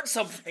want to hurt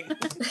something. Time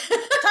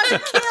to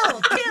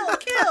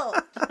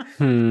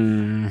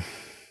kill.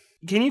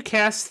 Can you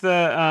cast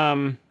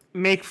the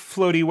make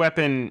floaty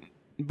weapon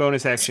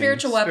bonus action?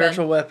 Spiritual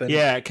weapon.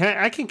 Yeah,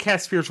 I can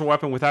cast spiritual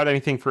weapon without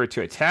anything for it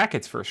to attack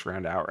its first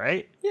round out,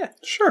 right? Yeah,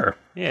 sure.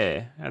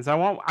 Yeah, as I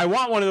want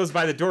one of those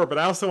by the door, but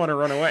I also want to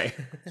run away.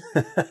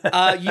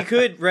 You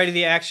could ready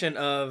the action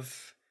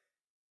of.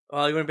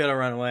 Well, you wouldn't be able to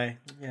run away.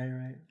 Yeah, you're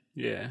right.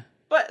 Yeah.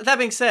 But that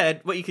being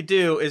said, what you could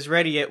do is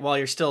ready it while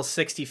you're still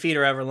 60 feet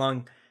or however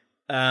long.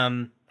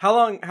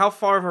 How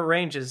far of a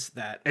range is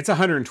that? It's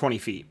 120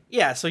 feet.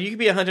 Yeah, so you could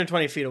be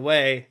 120 feet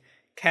away,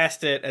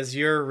 cast it as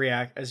your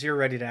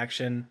readied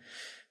action,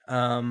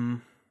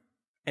 and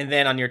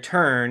then on your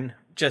turn,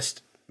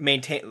 just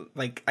maintain.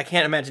 Like, I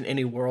can't imagine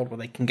any world where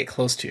they can get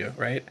close to you,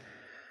 right?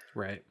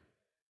 Right.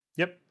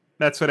 Yep,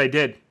 that's what I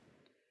did,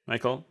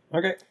 Michael.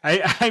 Okay.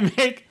 I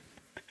make.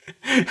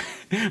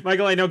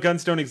 Michael, I know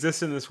guns don't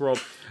exist in this world,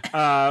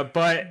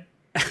 but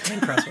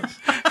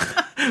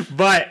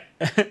but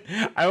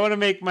I want to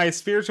make my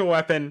spiritual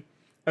weapon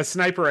a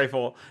sniper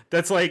rifle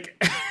that's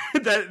like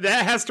that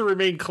has to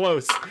remain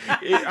close.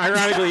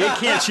 Ironically, it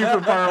can't shoot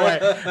from far away,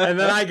 and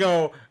then I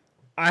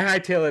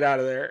hightail it out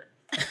of there.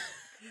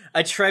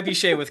 A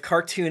trebuchet with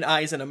cartoon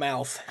eyes and a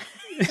mouth.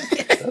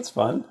 That's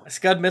fun. A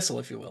Scud missile,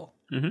 if you will.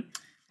 Mm-hmm.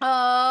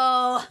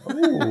 Oh.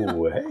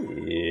 Ooh,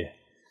 hey.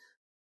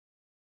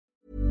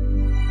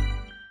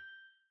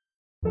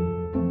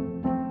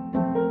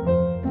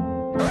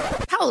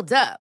 Hold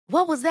up.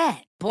 What was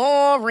that?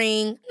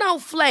 Boring. No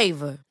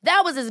flavor.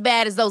 That was as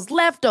bad as those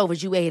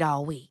leftovers you ate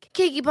all week.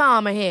 Keke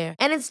Palmer here,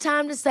 and it's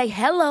time to say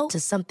hello to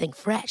something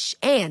fresh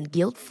and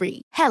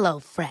guilt-free. Hello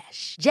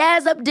Fresh.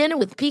 Jazz up dinner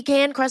with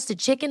pecan-crusted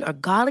chicken or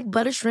garlic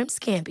butter shrimp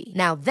scampi.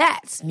 Now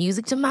that's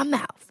music to my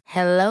mouth.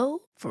 Hello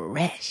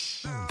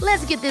Fresh.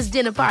 Let's get this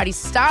dinner party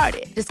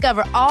started.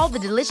 Discover all the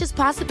delicious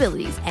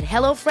possibilities at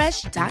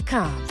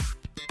HelloFresh.com.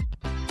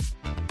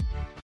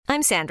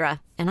 I'm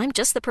Sandra, and I'm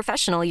just the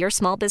professional your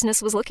small business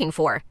was looking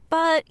for.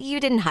 But you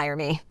didn't hire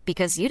me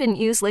because you didn't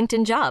use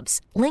LinkedIn Jobs.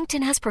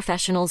 LinkedIn has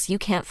professionals you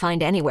can't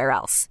find anywhere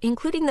else,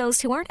 including those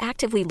who aren't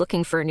actively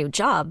looking for a new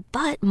job,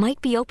 but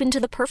might be open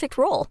to the perfect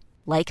role,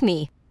 like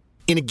me.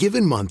 In a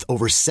given month,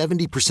 over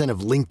 70%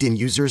 of LinkedIn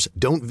users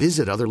don't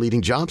visit other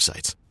leading job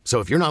sites. So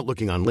if you're not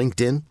looking on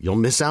LinkedIn, you'll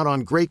miss out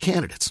on great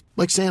candidates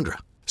like Sandra.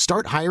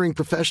 Start hiring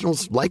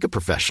professionals like a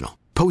professional.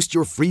 Post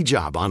your free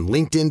job on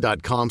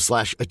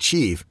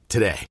linkedin.com/achieve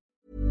today.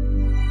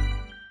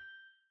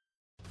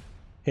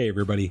 Hey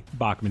everybody,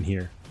 Bachman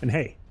here. And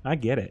hey, I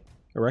get it.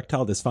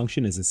 Erectile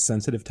dysfunction is a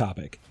sensitive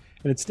topic,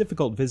 and it's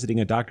difficult visiting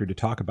a doctor to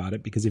talk about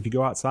it because if you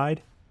go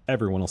outside,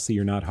 everyone will see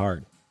you're not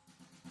hard.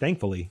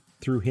 Thankfully,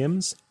 through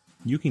HIMS,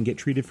 you can get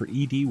treated for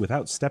ED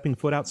without stepping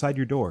foot outside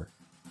your door.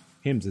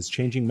 HIMS is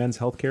changing men's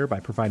healthcare by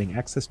providing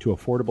access to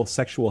affordable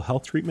sexual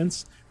health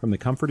treatments from the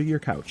comfort of your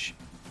couch.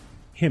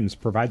 HIMS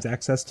provides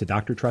access to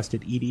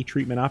doctor-trusted ED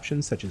treatment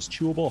options such as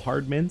chewable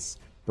hard mints,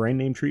 brand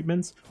name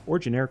treatments or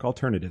generic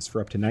alternatives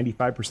for up to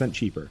 95%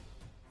 cheaper.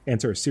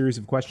 Answer a series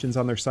of questions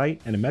on their site,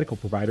 and a medical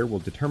provider will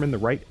determine the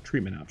right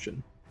treatment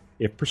option.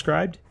 If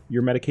prescribed,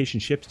 your medication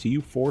ships to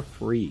you for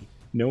free.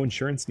 No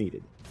insurance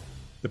needed.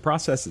 The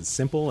process is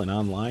simple and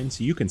online,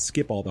 so you can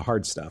skip all the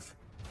hard stuff.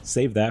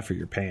 Save that for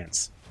your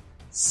pants.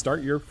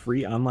 Start your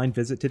free online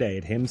visit today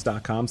at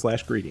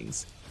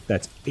hims.com/greetings.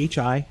 That's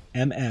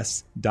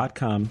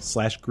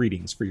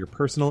HIMS.com/greetings for your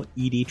personal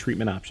ED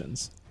treatment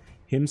options.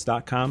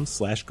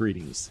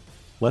 hims.com/greetings.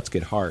 Let's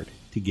get hard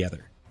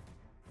together.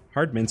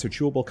 Hard mints are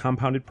chewable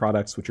compounded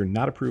products which are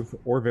not approved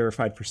or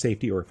verified for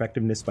safety or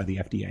effectiveness by the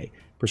FDA.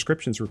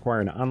 Prescriptions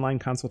require an online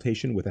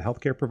consultation with a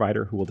healthcare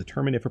provider who will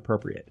determine if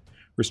appropriate.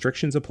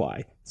 Restrictions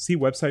apply. See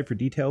website for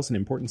details and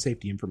important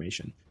safety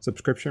information.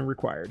 Subscription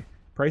required.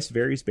 Price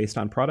varies based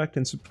on product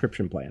and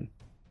subscription plan.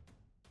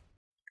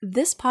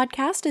 This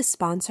podcast is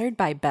sponsored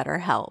by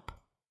BetterHelp.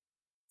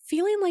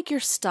 Feeling like you're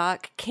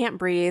stuck, can't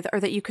breathe, or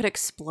that you could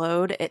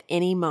explode at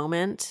any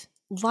moment?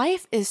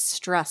 Life is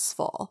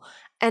stressful.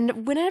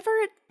 And whenever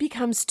it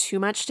becomes too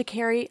much to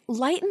carry,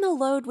 lighten the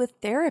load with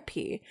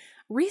therapy.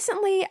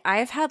 Recently,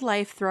 I've had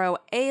life throw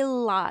a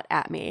lot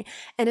at me,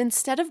 and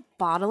instead of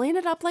bottling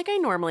it up like I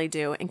normally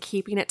do and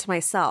keeping it to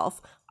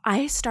myself,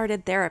 I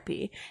started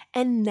therapy,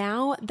 and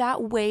now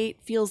that weight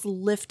feels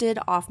lifted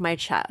off my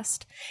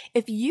chest.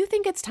 If you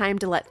think it's time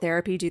to let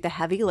therapy do the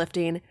heavy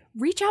lifting,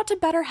 reach out to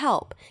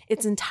BetterHelp.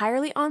 It's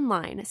entirely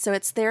online, so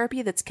it's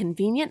therapy that's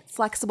convenient,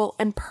 flexible,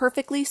 and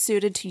perfectly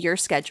suited to your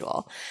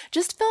schedule.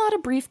 Just fill out a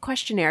brief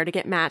questionnaire to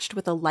get matched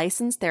with a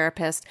licensed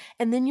therapist,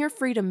 and then you're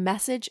free to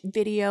message,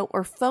 video,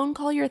 or phone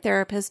call your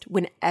therapist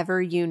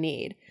whenever you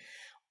need.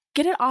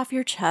 Get it off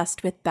your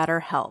chest with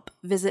BetterHelp.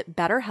 Visit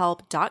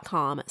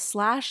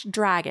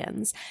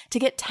betterhelp.com/dragons to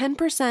get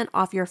 10%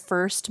 off your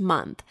first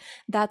month.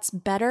 That's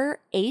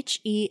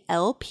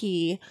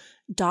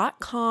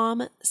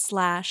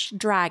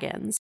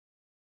betterhelp.com/dragons.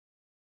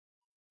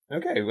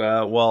 Okay,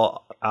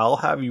 well, I'll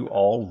have you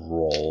all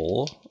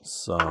roll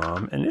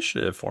some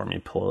initiative for me,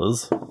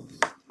 please.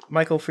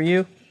 Michael, for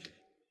you?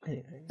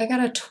 I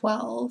got a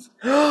 12.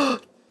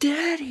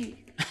 Daddy!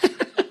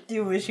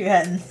 Do wish you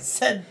hadn't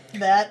said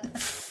that.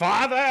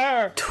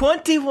 Father!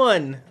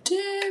 21!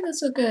 Damn,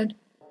 that's so good.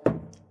 I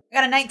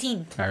got a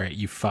 19. All right,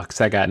 you fucks.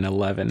 I got an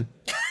 11.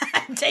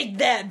 Take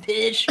that,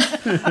 bitch.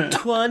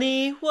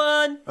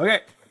 21!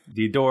 Okay.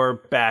 The door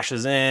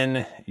bashes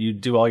in. You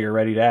do all your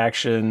ready to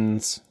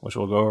actions, which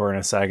we'll go over in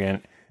a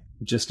second.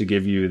 Just to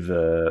give you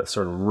the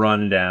sort of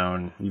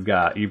rundown, you've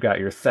got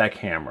your Thek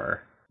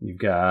hammer. You've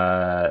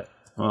got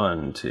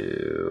 1,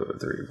 2,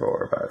 3,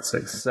 4, 5,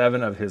 6,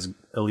 7 of his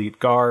elite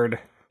guard.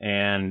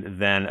 And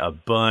then a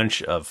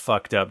bunch of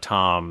fucked up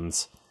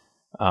Toms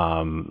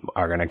are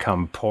going to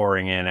come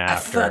pouring in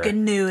after. I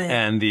fucking knew it.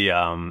 And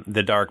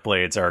the Dark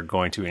Blades are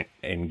going to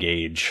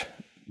engage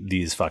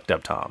these fucked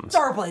up Toms.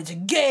 Dark Blades,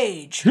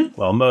 engage!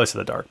 Well, most of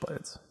the Dark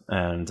Blades.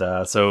 And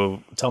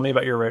so tell me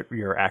about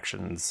your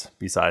actions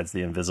besides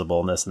the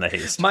invisibleness and the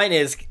haste. Mine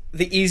is,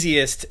 the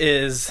easiest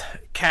is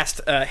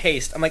cast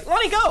haste. I'm like,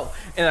 Lonnie, go!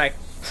 And I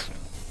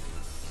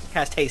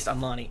cast haste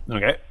on Lonnie.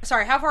 Okay.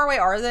 Sorry, how far away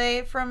are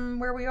they from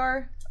where we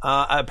are?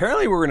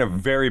 Apparently we're in a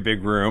very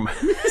big room.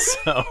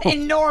 So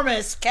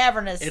Enormous,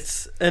 cavernous.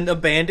 It's an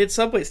abandoned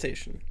subway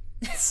station.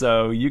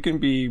 So you can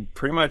be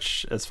pretty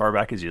much as far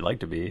back as you'd like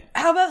to be.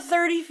 How about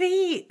 30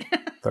 feet?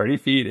 30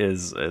 feet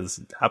is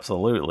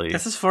absolutely...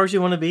 That's as far as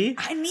you want to be?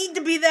 I need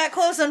to be that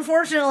close,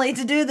 unfortunately,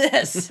 to do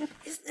this.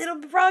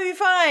 It'll probably be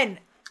fine.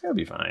 It'll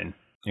be fine.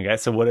 Okay,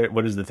 so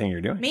what is the thing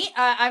you're doing? Me?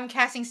 I'm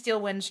casting Steel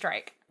Wind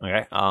Strike.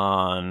 Okay,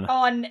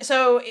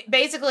 So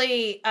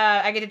basically,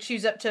 I get to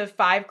choose up to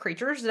 5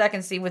 creatures that I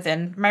can see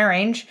within my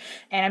range,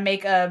 and I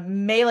make a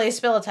melee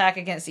spell attack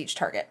against each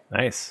target.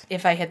 Nice.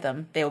 If I hit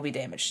them, they will be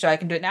damaged. So I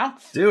can do it now?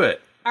 Do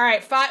it. All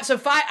right, 5. So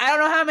 5, I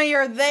don't know how many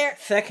are there.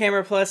 Thek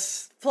hammer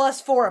plus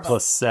 4 of them.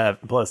 Plus 7,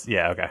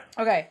 yeah, okay.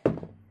 Okay.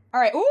 All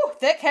right, ooh,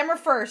 Thek hammer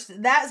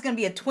first. That is going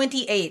to be a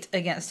 28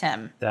 against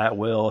him. That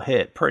will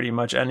hit pretty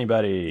much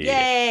anybody.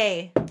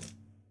 Yay.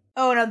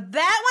 Oh, no,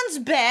 that one's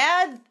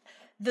bad.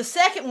 The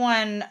second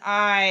one,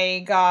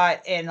 I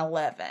got an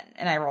 11,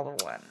 and I rolled a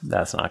 1.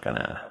 That's not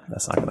gonna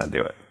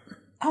do it.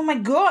 Oh my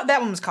god, that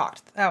one was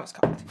cocked.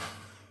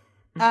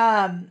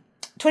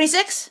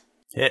 26?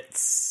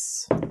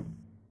 Hits.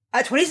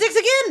 26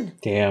 again!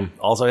 Damn.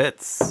 Also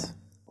hits.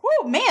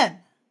 Whoa, man.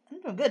 I'm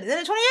doing good. Then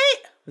a 28?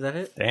 Is that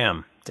it?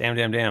 Damn. And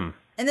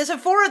there's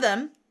 4 of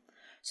them.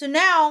 So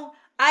now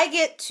I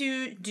get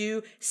to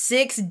do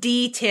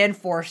 6d10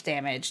 force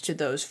damage to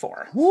those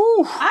 4.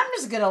 Woo! I'm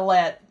just going to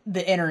let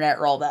the internet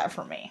roll that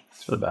for me.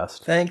 It's for the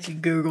best. Thank you,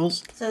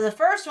 Googles. So the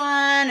first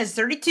one is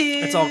 32.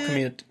 It's all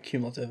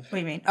cumulative. What do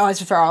you mean? Oh,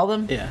 it's for all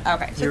of them? Yeah.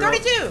 Okay, so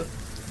 32.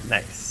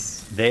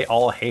 Nice. They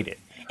all hate it.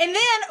 And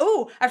then,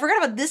 I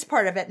forgot about this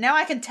part of it. Now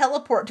I can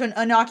teleport to an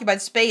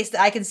unoccupied space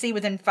that I can see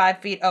within 5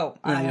 feet. Oh,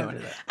 I don't do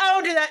that. I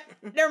don't do that.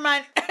 Never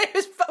mind. It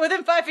was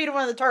within 5 feet of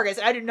one of the targets.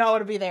 I do not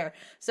want to be there.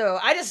 So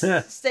I just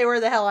stay where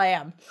the hell I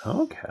am.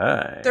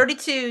 Okay.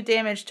 32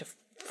 damage to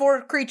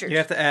 4 creatures. You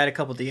have to add a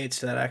couple d8s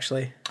to that,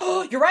 actually.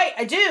 Oh, you're right.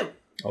 I do.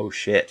 Oh,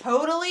 shit.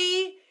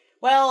 Totally.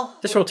 Well,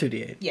 Just roll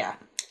 2d8. yeah.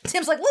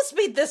 Tim's like, let's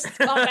speed this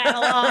combat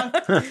along.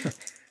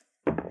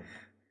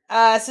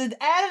 So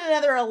add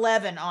another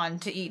 11 on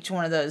to each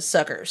one of those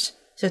suckers.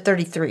 So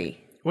 33.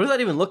 What does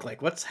that even look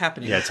like? What's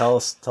happening? Yeah, tell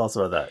us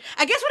about that.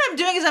 I guess what I'm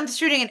doing is I'm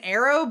shooting an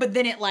arrow, but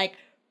then it like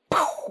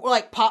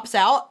pops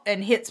out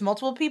and hits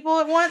multiple people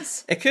at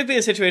once. It could be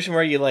a situation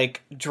where you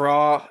like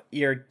draw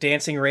your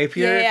dancing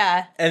rapier,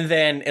 Yeah. and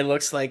then it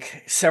looks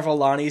like several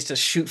Lonnies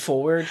just shoot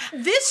forward.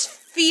 This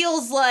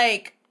feels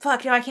like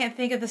I can't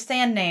think of the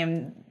stand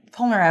name.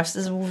 Polnareff's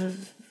is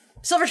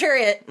Silver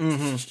Chariot.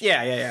 Mm-hmm.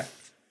 Yeah.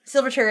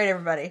 Silver Chariot,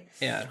 everybody.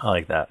 Yeah. I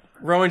like that.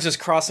 Rowan's just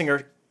crossing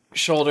her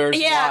shoulders.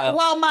 Yeah,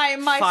 while my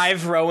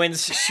 5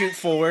 Rowans shoot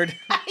forward.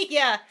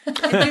 yeah, and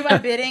do my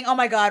bidding. Oh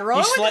my god,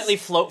 Rowan You slightly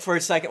float for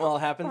a second while it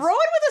happens. Rowan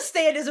with a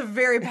stand is a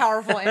very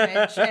powerful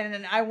image,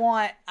 and I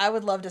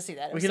would love to see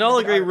that. We can all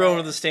agree Rowan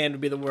with a stand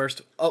would be the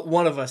worst.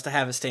 One of us to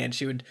have a stand.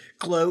 She would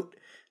gloat.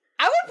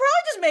 I would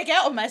probably just make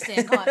out with my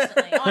stand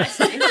constantly,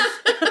 honestly.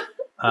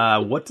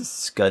 What does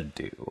Scud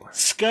do?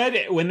 Scud,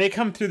 when they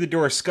come through the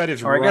door, Scud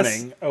is Or I guess-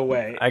 running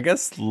away. I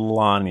guess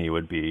Lonnie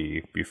would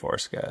be before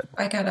Scud.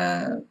 I got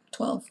a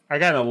 12. I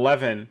got an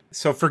 11.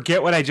 So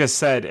forget what I just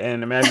said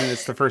and imagine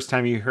it's the first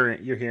time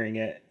you're hearing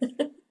it.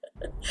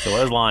 So what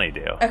does Lonnie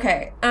do?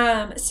 Okay,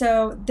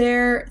 so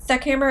their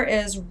Thuckhammer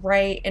is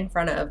right in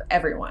front of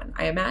everyone,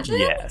 I imagine?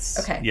 Yes.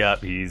 Okay.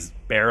 Yep, he's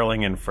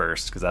barreling in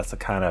first because that's the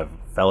kind of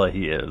fella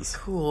he is.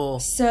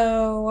 Cool.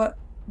 So,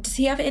 does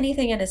he have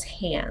anything in his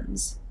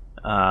hands?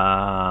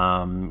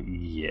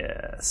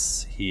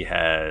 Yes. He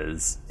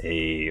has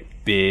a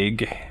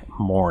big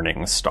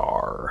morning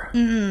star.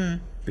 Mm.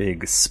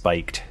 Big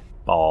spiked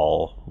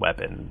ball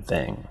weapon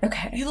thing.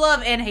 Okay. You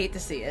love and hate to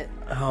see it.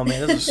 Oh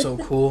man, this is so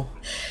cool.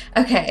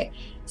 Okay,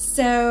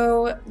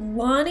 so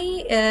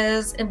Lonnie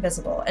is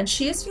invisible, and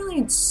she is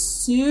feeling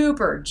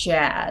super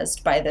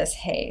jazzed by this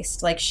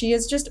haste. Like, she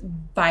is just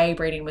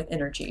vibrating with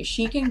energy.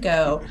 She can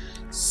go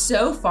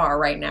so far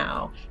right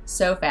now,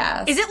 so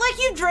fast. Is it like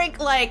you drink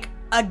like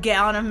a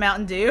gallon of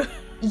Mountain Dew?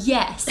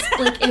 Yes.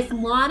 Like, if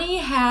Lonnie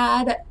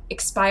had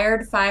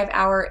expired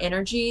 5-hour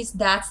energies,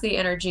 that's the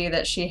energy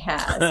that she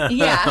has.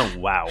 Yeah.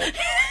 Wow.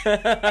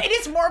 It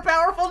is more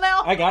powerful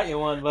now? I got you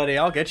one, buddy.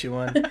 I'll get you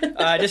one.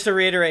 Just to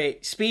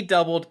reiterate, speed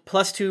doubled,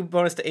 +2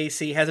 bonus to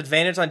AC, has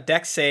advantage on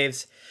dex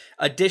saves.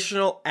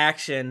 Additional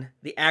action.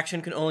 The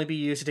action can only be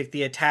used to take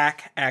the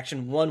attack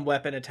action, one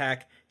weapon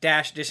attack,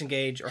 dash,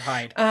 disengage, or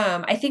hide.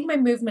 I think my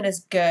movement is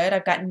good.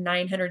 I've got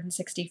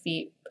 960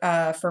 feet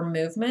for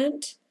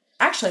movement.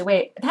 Actually,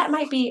 wait, I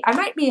might be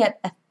at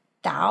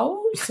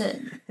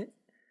 1,000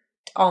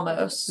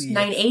 almost. Yes.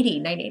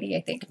 980, I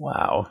think.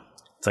 Wow.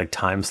 It's like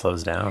time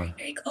slows down.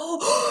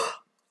 Oh,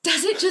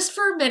 does it just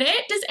for a minute?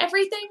 Does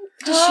everything?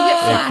 Does she get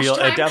flash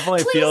time? It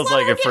definitely Please feels let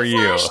like her it for get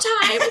you. flash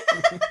time.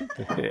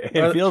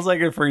 It feels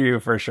like it for you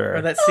for sure.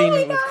 Or that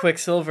scene with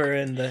Quicksilver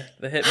in the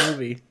hit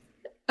movie.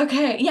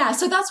 Okay, yeah,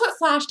 so that's what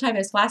flash time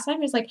is. Flash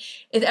time is like,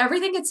 if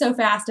everything gets so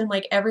fast and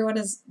like everyone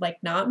is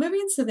like not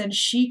moving, so then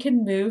she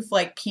can move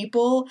like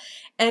people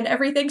and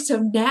everything. So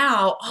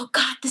now, oh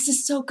god, this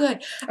is so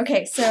good.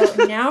 Okay, so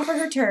now for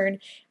her turn,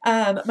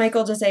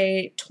 Michael does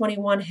a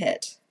 21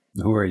 hit.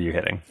 Who are you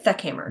hitting?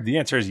 Thuckhammer. The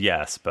answer is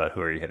yes, but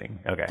who are you hitting?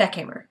 Okay.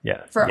 Thuckhammer.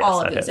 Yeah. For yes, all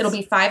of that these. hits. It'll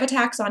be 5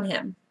 attacks on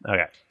him.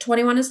 Okay.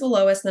 21 is the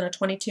lowest, then a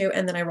 22,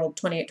 and then I rolled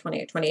 28,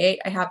 28, 28.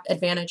 I have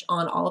advantage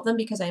on all of them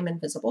because I am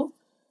invisible.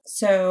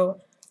 So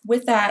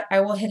with that,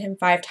 I will hit him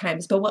 5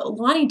 times. But what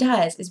Lonnie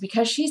does is,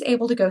 because she's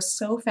able to go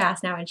so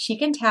fast now and she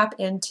can tap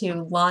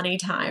into Lonnie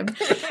time,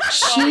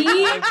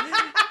 she...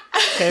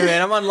 Hey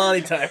man, I'm on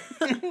Lonnie time.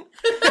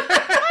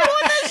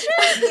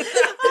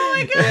 Oh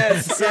my god.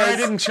 Yes, Sorry I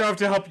didn't show up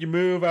to help you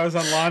move. I was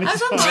on Lonnie's I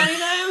was on time.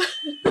 Lonnie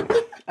time.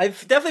 I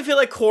definitely feel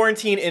like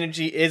quarantine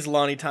energy is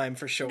Lonnie time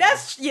for sure.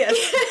 Yes.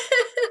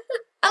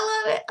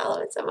 I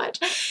love it so much.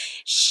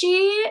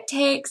 She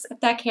takes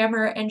that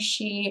hammer and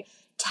she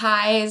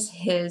ties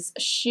his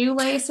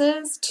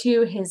shoelaces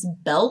to his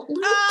belt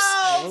loops.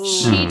 Oh.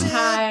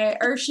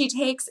 She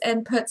takes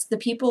and puts the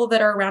people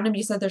that are around him.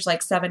 You said there's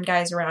like 7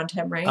 guys around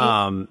him,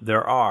 right?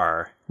 There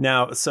are.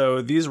 Now,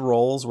 so these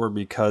rolls were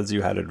because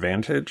you had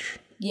advantage?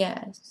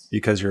 Yes.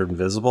 Because you're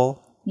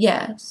invisible?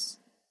 Yes.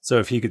 So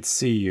if he could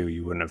see you,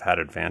 you wouldn't have had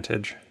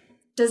advantage?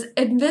 Does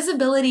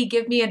invisibility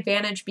give me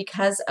advantage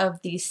because of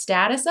the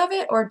status of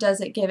it, or does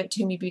it give it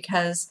to me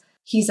because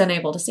he's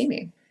unable to see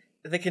me?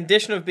 The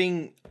condition of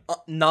being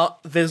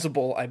not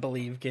visible, I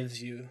believe,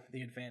 gives you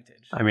the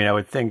advantage. I mean, I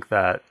would think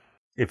that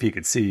if he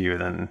could see you,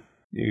 then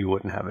you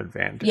wouldn't have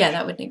advantage. Yeah,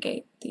 that would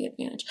negate the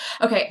advantage.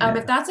 Okay,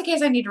 if that's the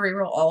case, I need to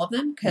reroll all of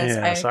them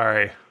because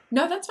sorry.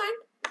 No, that's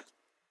fine.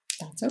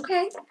 That's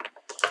okay.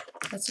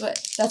 That's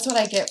what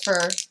I get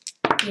for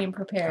being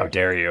prepared. How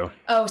dare you?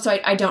 Oh, so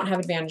I don't have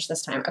advantage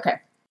this time.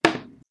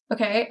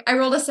 Okay, I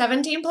rolled a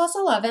 17 plus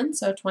 11,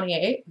 so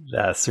 28.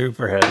 That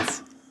super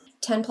hits.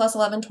 10 plus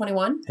 11,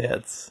 21.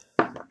 Hits.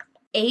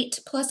 8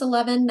 plus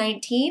 11,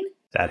 19.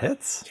 That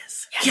hits.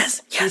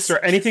 Yes. Sir,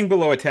 anything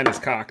below a 10 is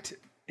cocked.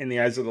 in the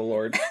eyes of the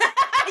Lord.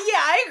 Yeah,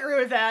 I agree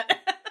with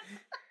that.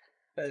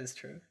 That is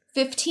true.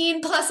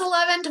 15 plus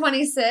 11,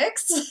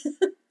 26.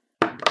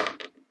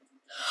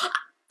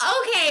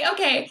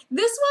 Okay.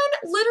 This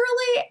one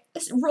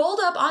literally rolled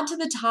up onto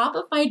the top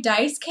of my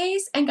dice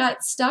case and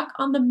got stuck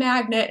on the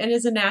magnet and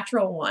is a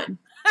natural one.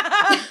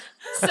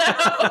 So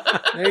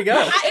there you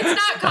go. It's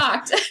not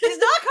cocked. It's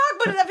not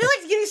cocked, but I feel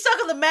like getting stuck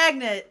on the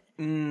magnet.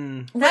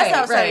 That's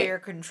outside of your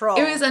control.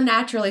 It was a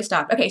naturally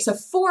stopped. Okay, so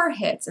 4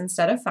 hits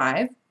instead of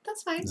 5.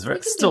 That's fine.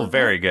 It's still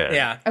very good.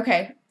 Yeah.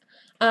 Okay.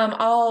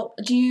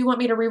 Do you want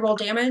me to reroll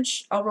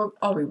damage? I'll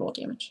reroll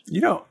damage.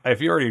 You know,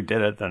 if you already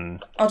did it, then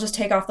I'll just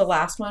take off the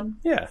last one.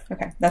 Yeah.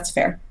 Okay, that's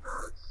fair.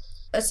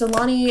 So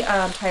Lonnie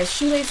ties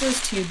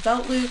shoelaces to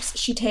belt loops.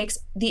 She takes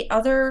the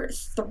other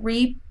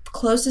 3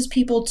 closest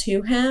people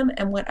to him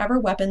and whatever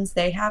weapons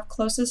they have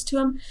closest to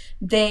him,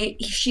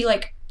 she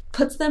like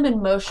puts them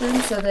in motion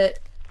so that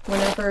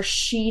whenever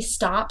she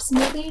stops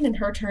moving and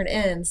her turn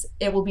ends,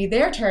 it will be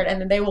their turn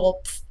and then they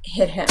will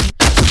hit him.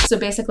 So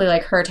basically,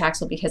 like, her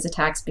attacks will be his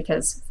attacks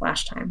because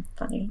flash time.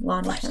 Funny.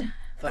 Lonnie time.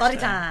 Lonnie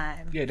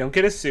time. Yeah, don't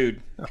get us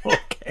sued.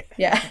 Okay.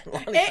 Yeah.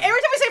 Every time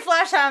we say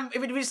flash time, it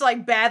would be just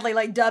like badly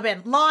like dub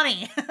in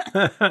Lonnie.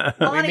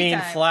 We mean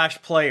time.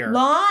 flash player.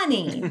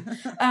 Lonnie.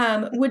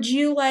 Would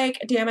you like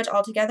damage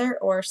altogether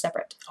or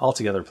separate?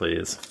 Altogether,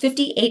 please.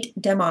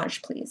 58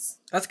 damage, please.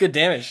 That's good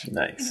damage.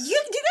 Nice. Do you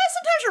guys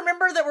sometimes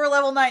remember that we're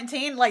level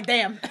 19? Like,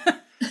 damn.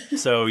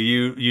 So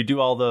you do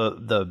all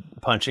the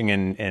punching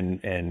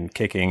and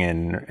kicking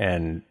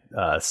and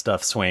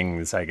stuff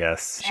swings, I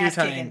guess. Shoe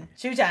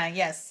tying,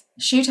 yes.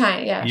 Shoe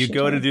tying, yeah. You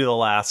go to do the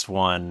last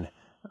one,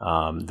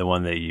 the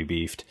one that you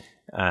beefed,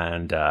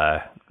 and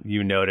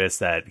you notice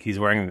that he's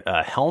wearing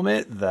a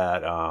helmet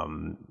that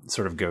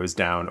sort of goes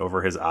down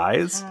over his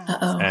eyes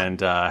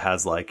and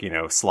has like,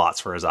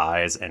 slots for his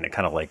eyes, and it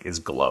kind of like is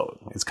glowing.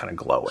 It's kind of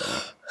glowing.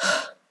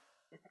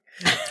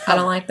 I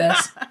don't like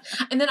this.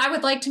 And then I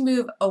would like to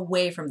move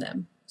away from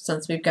them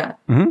since we've got...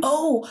 Mm-hmm.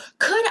 Oh,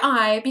 could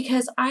I?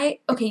 Because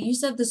okay, you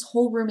said this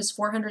whole room is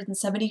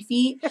 470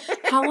 feet.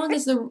 How long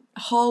is the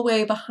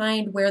hallway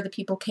behind where the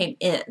people came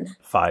in?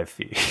 5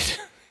 feet.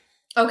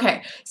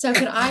 Okay, so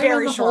could I Very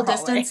run the whole short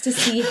hallway. distance to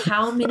see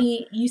how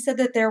many... You said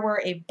that there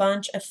were a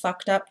bunch of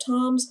fucked up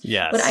Toms.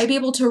 Yes. Would I be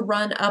able to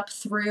run up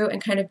through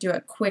and kind of do a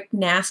quick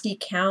nasty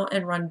count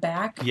and run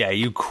back? Yeah,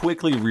 you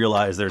quickly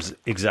realize there's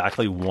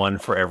exactly one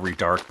for every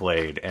dark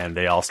blade, and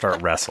they all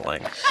start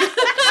wrestling.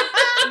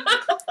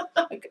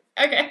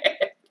 Okay.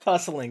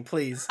 Hustling,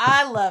 please.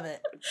 I love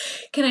it.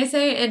 Can I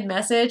say in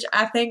message,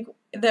 I think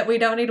that we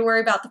don't need to worry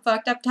about the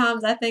fucked up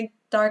Toms. I think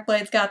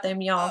Darkblade's got them,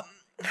 y'all.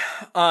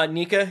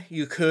 Nika,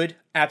 you could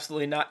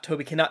absolutely not.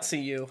 Toby cannot see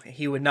you.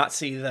 He would not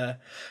see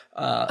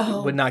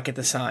would not get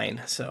the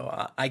sign.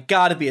 So I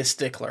gotta be a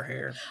stickler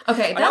here.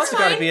 Okay, I that's also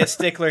fine. gotta be a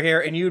stickler here,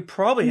 and you'd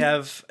probably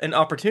have an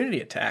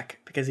opportunity attack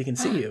because he can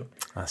see you.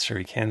 That's true,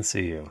 he can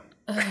see you.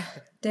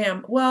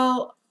 Damn.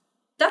 Well,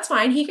 that's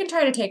fine. He can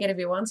try to take it if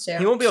he wants to.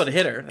 He won't be able to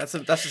hit her. That's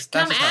just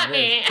Come how at it is.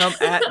 me. Come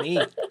at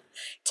me.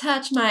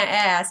 Touch my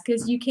ass,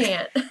 because you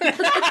can't.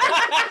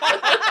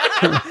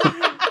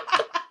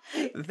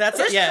 That's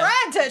Just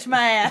try and touch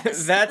my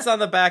ass. That's on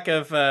the back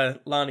of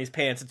Lonnie's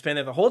pants. It's been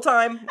there the whole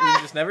time. We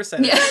just never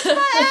said it. Touch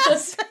my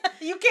ass.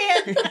 You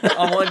can't.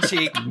 On one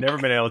cheek. Never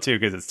been able to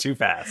because it's too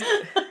fast.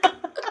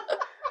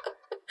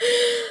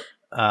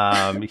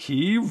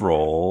 He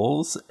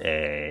rolls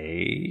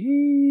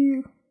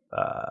a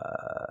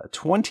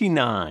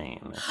 29.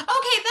 Okay,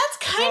 that's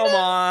kind Come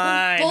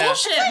on. of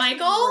bullshit,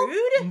 Michael.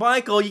 Rude.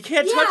 Michael, you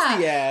can't Yeah. touch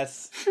the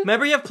ass.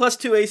 Remember you have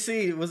 +2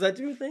 AC. Was that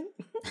your thing?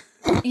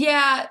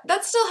 Yeah,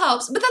 that still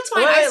helps, but that's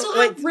fine. I still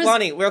have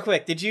Lonnie, real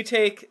quick. Did you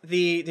take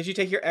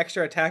your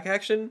extra attack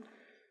action?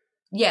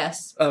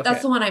 Yes, Okay.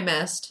 that's the one I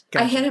missed.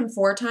 Gotcha. I hit him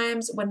 4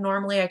 times when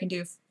normally I can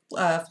do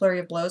flurry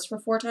of blows for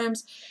 4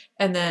 times,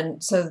 and then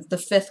so the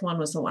 5th one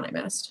was the one I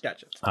missed.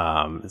 Gotcha.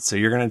 So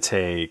you're gonna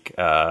take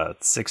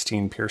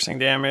 16 piercing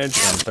damage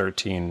and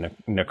 13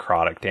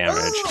 necrotic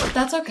damage.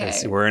 That's okay.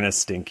 'Cause we're in a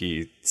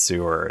stinky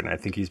sewer, and I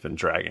think he's been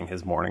dragging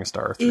his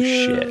Morningstar through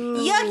shit.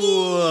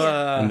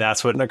 Yucky. And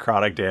that's what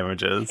necrotic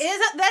damage is.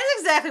 That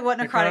is exactly what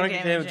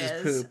necrotic damage is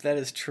poop. That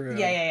is true.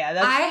 Yeah.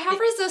 I have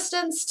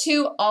resistance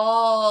to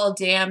all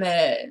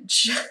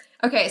damage.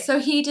 Okay, so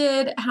he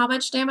did, how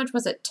much damage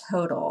was it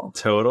total?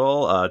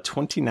 Total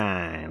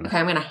 29. Okay,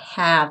 I'm going to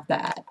have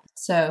that.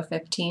 So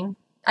 15.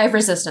 I have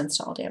resistance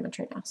to all damage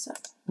right now, so.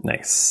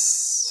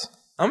 Nice.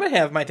 I'm gonna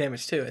have my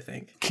damage too, I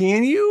think.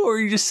 Can you, or are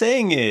you just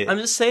saying it? I'm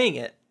just saying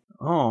it.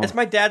 Oh. It's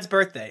my dad's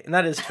birthday, and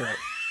that is true.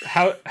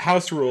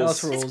 House rules.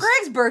 House rules. It's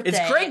Greg's birthday.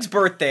 It's Greg's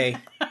birthday.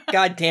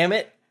 God damn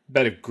it.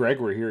 Bet if Greg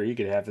were here, he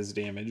could have his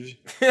damage.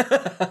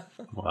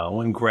 Well,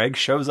 when Greg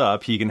shows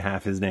up, he can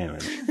have his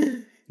damage.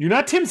 You're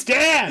not Tim's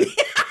dad!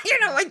 You're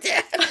not my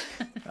dad.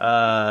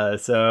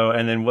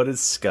 And then what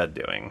is Scud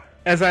doing?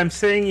 As I'm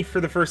saying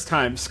for the first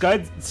time,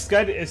 Scud,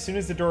 as soon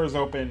as the door is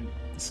open,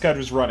 Scud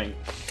was running.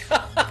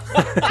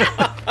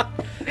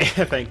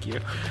 Thank you.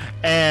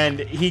 And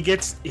he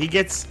gets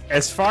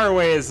as far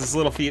away as his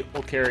little feet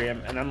will carry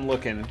him, and I'm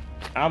looking.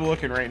 I'm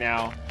looking right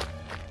now.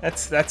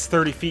 That's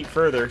 30 feet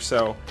further,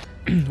 so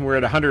we're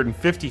at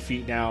 150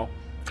 feet now.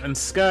 And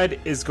Scud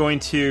is going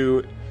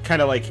to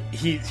kind of like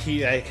he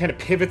kind of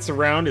pivots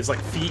around. His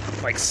like feet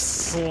like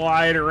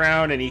slide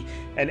around,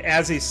 and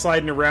as he's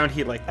sliding around,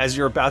 he like as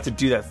you're about to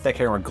do that, Thick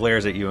Hammer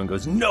glares at you and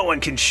goes, "No one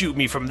can shoot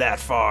me from that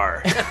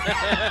far."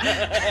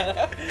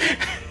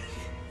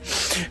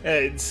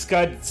 And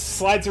Scud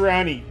slides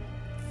around. He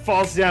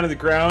falls down to the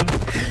ground,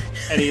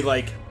 and he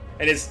like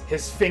and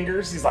his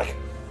fingers. He's like.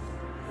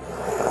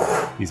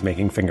 He's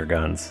making finger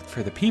guns.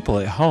 For the people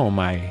at home,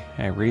 I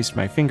raised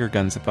my finger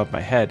guns above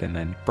my head and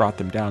then brought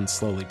them down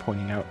slowly,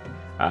 pointing out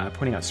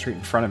straight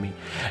in front of me.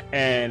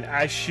 And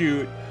I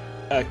shoot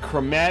a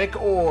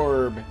chromatic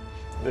orb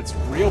that's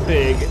real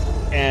big,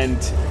 and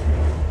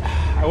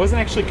I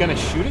wasn't actually going to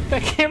shoot it,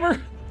 that camera.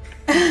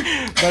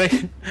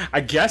 But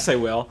I guess I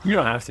will. You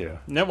don't have to.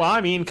 No, well, I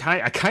mean,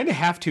 I kind of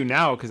have to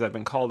now because I've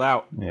been called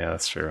out. Yeah,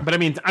 that's true. But I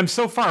mean, I'm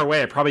so far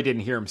away, I probably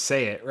didn't hear him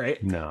say it,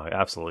 right? No,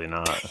 absolutely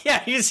not.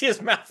 Yeah, you see his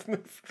mouth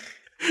move.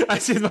 I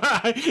see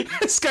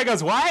this guy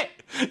goes, "What?"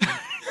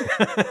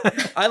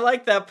 I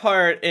like that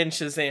part in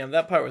Shazam.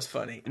 That part was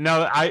funny.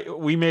 No,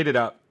 we made it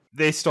up.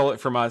 They stole it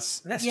from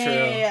us. That's true.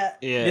 Yeah.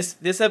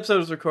 This episode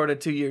was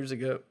recorded 2 years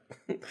ago.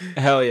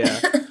 Hell yeah.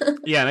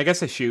 Yeah, and I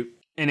guess I shoot.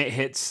 And it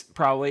hits,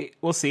 probably.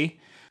 We'll see.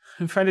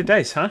 And find a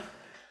dice, huh?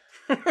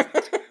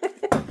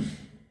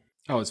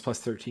 Oh, it's plus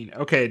 13.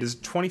 Okay, does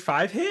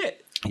 25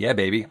 hit? Yeah,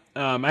 baby.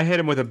 I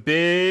hit him with a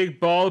big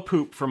ball of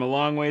poop from a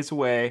long ways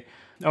away.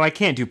 Oh, I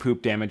can't do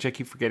poop damage. I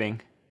keep forgetting.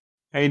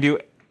 I can do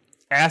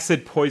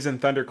acid, poison,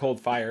 thunder,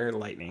 cold, fire,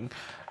 lightning.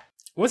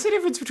 What's the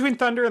difference between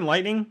thunder and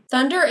lightning?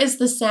 Thunder is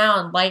the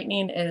sound.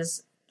 Lightning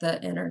is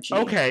the energy.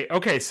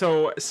 Okay.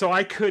 So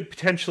I could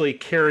potentially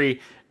carry...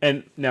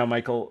 And now,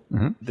 Michael,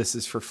 This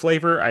is for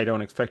flavor. I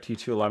don't expect you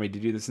to allow me to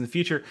do this in the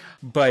future.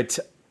 But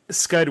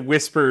Scud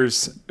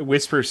whispers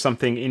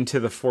something into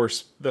the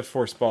force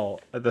ball,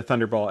 the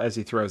thunder ball, as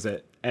he throws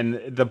it, and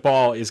the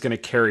ball is going to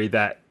carry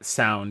that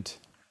sound.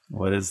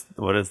 What is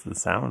the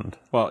sound?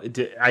 Well,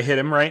 I hit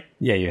him, right?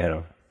 Yeah, you hit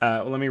him.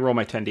 Let me roll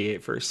my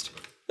 10d8 first.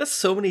 That's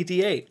so many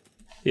d8.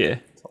 Yeah,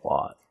 it's a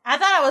lot. I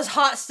thought it was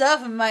hot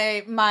stuff in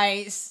my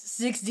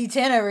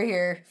 6d10 over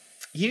here.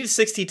 You did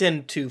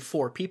 6d10 to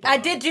 4 people. I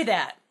did do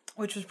that,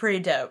 which was pretty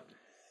dope.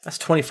 That's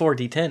 24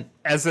 d10.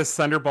 As this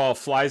thunderball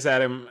flies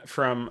at him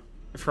from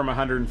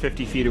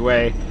 150 feet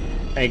away,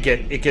 and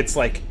it gets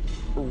like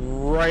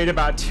right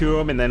about to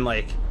him, and then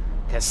like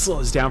it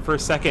slows down for a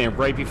second, and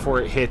right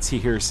before it hits, he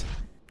hears,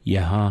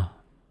 "Yeah, huh?"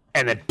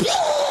 And then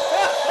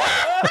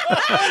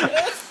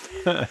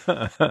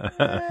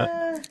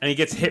and he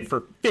gets hit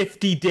for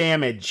 50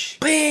 damage.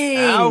 Bang!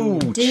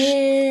 Ouch!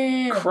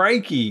 Damn.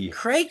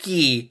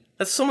 Crikey!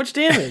 That's so much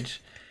damage.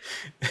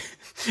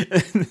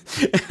 and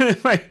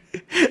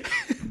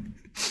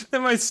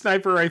then my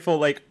sniper rifle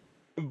like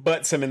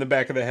butts him in the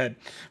back of the head.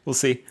 We'll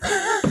see.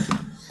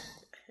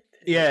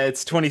 Yeah,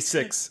 it's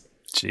 26.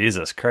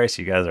 Jesus Christ,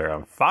 you guys are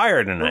on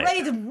fire tonight. We're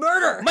ready to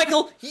murder.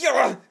 Michael,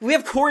 we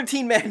have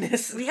quarantine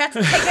madness. We have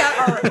to take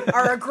out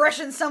our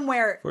aggression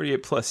somewhere.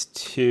 48 plus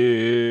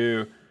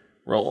 2.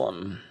 Roll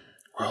them.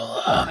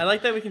 I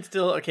like that we can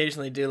still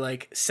occasionally do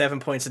like 7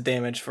 points of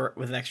damage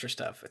with extra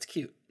stuff. It's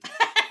cute.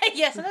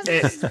 Yes,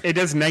 it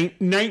does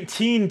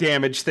 19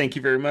 damage. Thank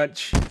you very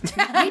much.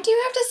 I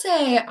do have to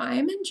say,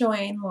 I'm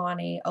enjoying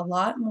Lonnie a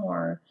lot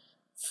more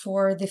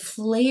for the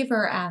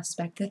flavor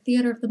aspect, the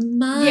theater of the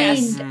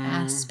mind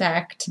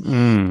aspect.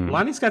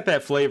 Lonnie's got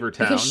that flavor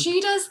town. Because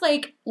she does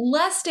like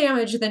less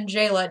damage than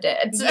Jayla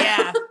did. So.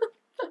 Yeah.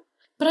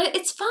 But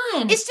it's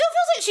fun. It still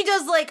feels like she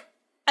does like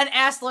an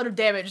ass load of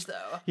damage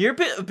though. Your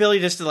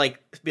ability just to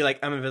like be like,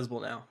 I'm invisible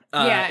now.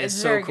 Yeah, it's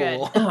it's so very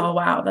cool. good. Oh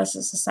wow, this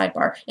is a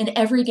sidebar. In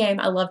every game,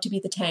 I love to be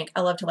the tank.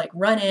 I love to like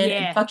run in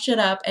and fuck shit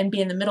up and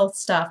be in the middle of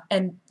stuff.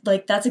 And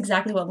like that's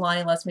exactly what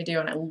Lonnie lets me do,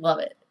 and I love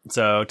it.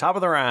 So top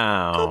of the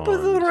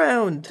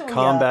round.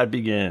 Combat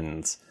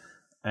begins,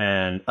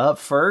 and up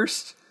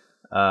first,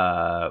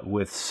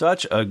 with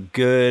such a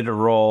good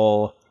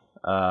roll,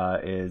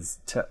 is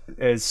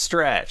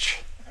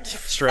Stretch.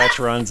 Stretch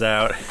runs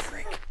out.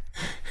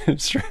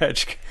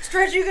 Stretch,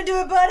 you can do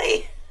it,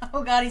 buddy.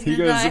 Oh god, he's gonna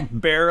die.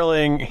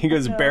 He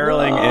goes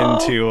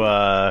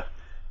barreling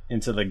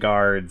into the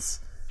guards.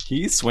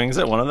 He swings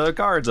at one of the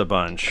guards a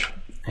bunch,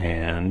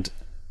 and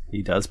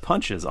he does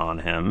punches on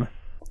him.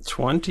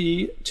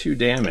 22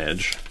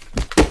 damage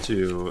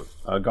to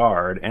a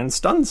guard and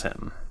stuns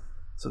him.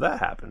 So that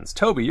happens.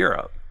 Toby, you're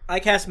up. I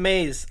cast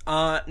Maze.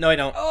 No, I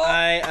don't.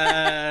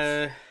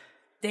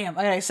 Damn,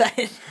 I got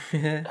excited.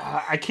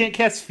 I can't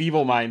cast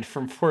Feeble Mind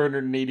from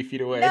 480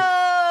 feet away.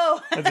 No!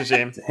 That's a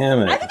shame. Damn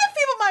it. I think that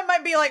Feeble Mind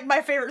might be like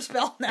my favorite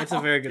spell now. It's a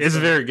very good It's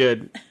spell. very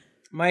good.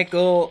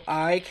 Michael,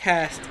 I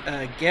cast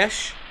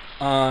Gesh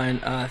on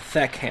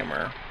Thick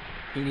Hammer.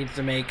 He needs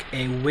to make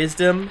a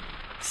Wisdom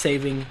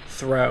saving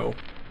throw.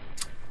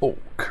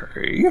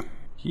 Okay.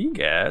 He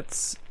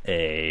gets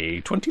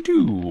a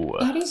 22.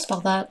 How do you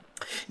spell that?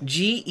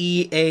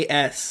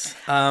 Geas.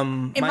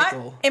 In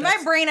Michael. my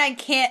brain,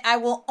 I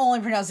will only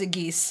pronounce it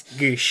geese.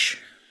 Geesh.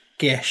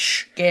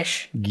 Gish.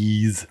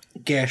 Geese.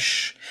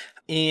 Gish.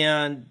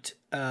 And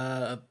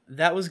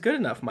that was good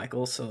enough,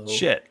 Michael. So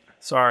Shit.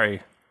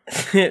 Sorry.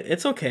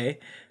 It's okay.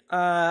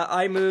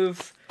 I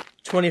move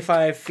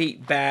 25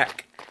 feet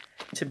back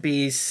to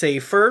be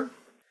safer.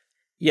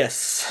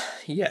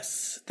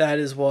 Yes. That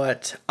is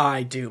what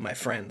I do, my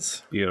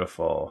friends.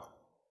 Beautiful.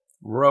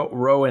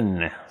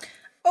 Rowan.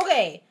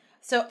 Okay,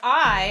 so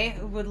I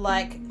would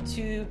like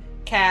to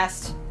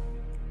cast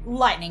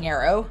Lightning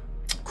Arrow.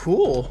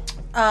 Cool.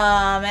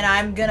 And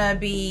I'm gonna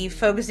be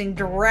focusing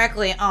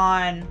directly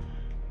on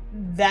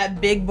that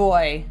big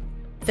boy,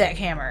 Thick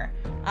Hammer.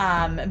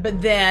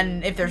 But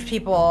then if there's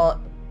people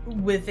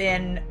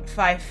within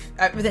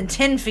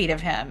 10 feet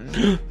of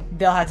him,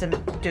 they'll have to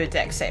do a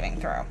dex saving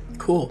throw.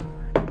 Cool.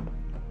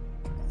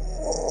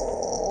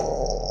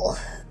 Oh,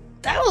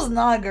 that was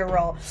not a good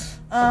roll.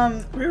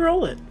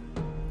 Reroll it.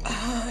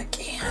 I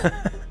can't.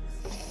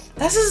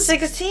 That's a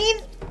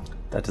 16?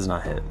 That does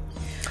not hit.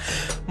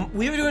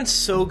 We were doing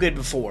so good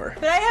before.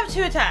 But I have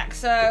 2 attacks,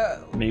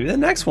 so... Maybe the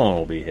next one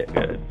will be hit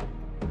good.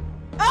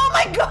 Oh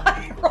my god,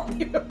 I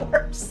rolled even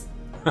worse.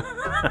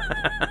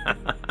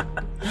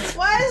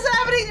 Why is that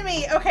happening to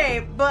me?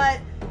 Okay, but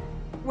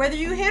whether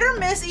you hit or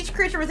miss, each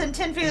creature within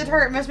 10 feet of the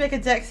target must make a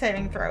dex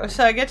saving throw.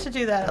 So I get to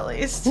do that at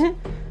least.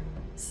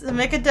 So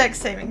make a dex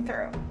saving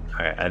throw.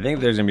 Alright, I think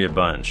there's gonna be a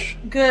bunch.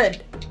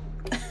 Good.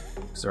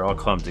 Because they're all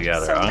clumped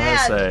together. So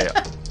I'm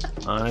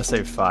gonna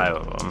say 5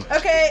 of them.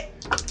 Okay.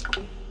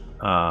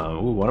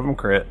 One of them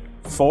crit.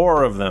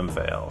 4 of them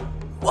fail.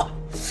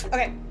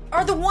 Okay.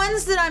 Are the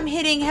ones that I'm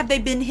hitting, have they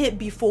been hit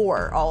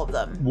before, all of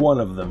them? One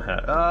of them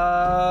had.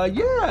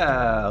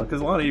 Yeah,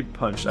 because Lonnie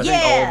punched. I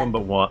think all of them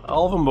but one.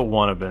 All of them but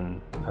one have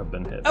been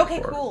hit. Okay,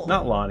 before. cool.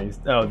 Not Lonnie's.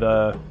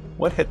 No,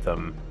 what hit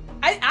them?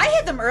 I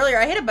hit them earlier.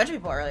 I hit a bunch of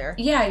people earlier.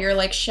 Yeah, your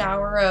like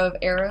shower of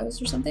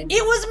arrows or something.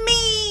 It was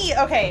me.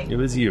 Okay. It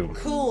was you.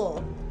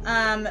 Cool.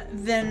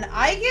 Then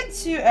I get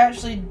to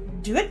actually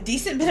do a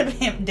decent bit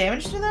of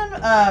damage to them.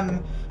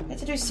 I get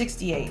to do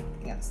 68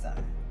 against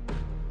them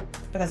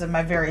because of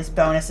my various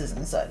bonuses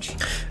and such.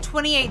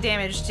 28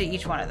 damage to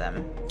each one of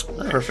them.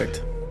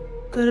 Perfect.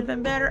 Could have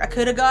been better. I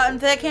could have gotten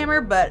Thick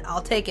Hammer, but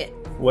I'll take it.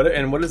 What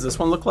does this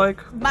one look like?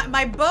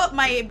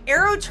 My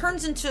arrow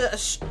turns into a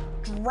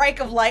strike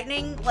of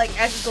lightning, like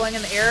as it's going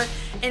in the air.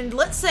 And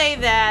let's say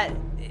that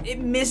it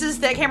misses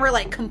Thick Hammer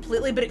like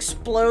completely, but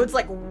explodes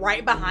like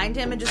right behind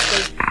him and just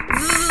goes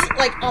zzz,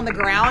 like on the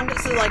ground.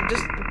 So like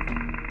just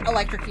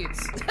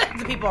electrocutes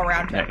the people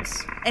around him.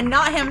 Nice. And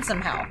not him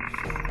somehow.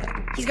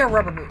 He's got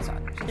rubber boots on.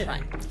 It's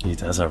fine. He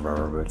does have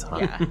rubber boots on.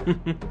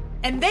 Yeah.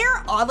 And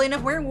they're oddly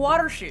enough wearing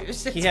water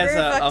shoes. It's He has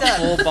a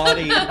full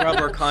body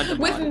rubber condom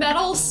with on.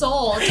 metal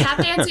soles, tap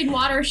dancing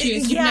water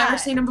shoes. You've never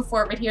seen them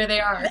before, but here they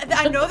are.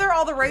 I know they're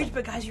all the rage,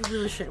 but guys, you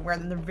really shouldn't wear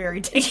them. They're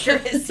very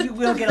dangerous. You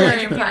will get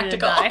Very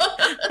electrocuted and impractical.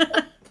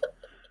 die.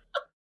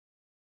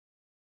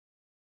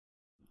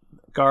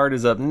 Guard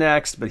is up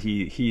next, but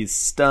he's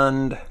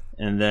stunned.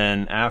 And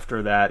then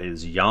after that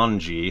is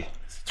Yanji.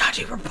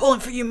 Yanji, we're pulling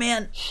for you,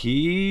 man.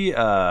 He,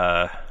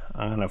 I'm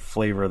gonna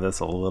flavor this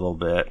a little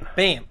bit.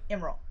 Bam.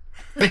 Emerald.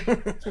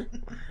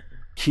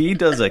 He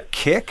does a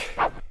kick.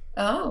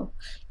 Oh,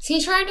 is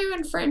he trying to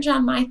infringe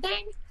on my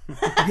thing?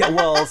 Yeah,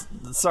 well,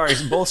 sorry,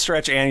 both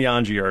Stretch and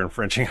Yanji are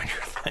infringing on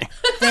your thing.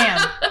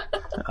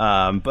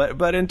 Damn.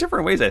 But in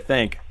different ways, I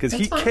think, because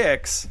he fine.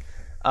 kicks,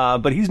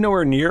 but he's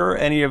nowhere near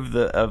any of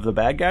the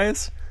bad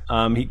guys.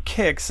 He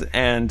kicks,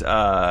 and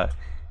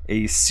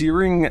a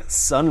searing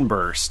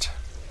sunburst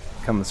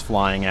comes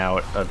flying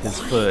out of his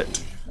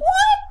foot.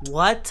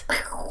 What?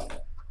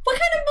 What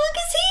kind of monk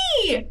is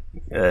he?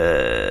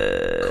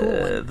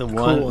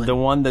 The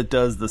one that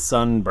does the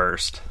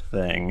sunburst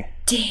thing.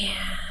 Damn.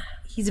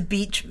 He's a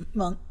beach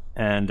monk.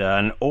 And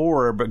an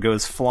orb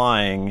goes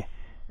flying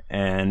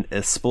and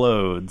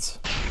explodes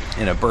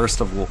in a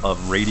burst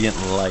of radiant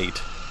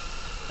light.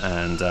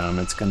 And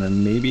it's gonna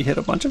maybe hit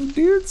a bunch of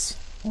dudes.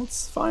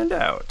 Let's find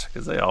out,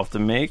 because they all have to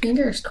make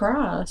Fingers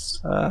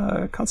crossed.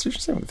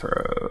 Constitution saving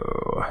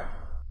throw.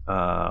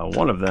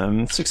 One of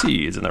them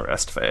succeeds and the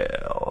rest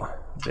fail.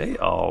 They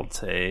all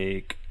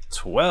take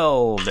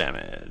 12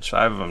 damage.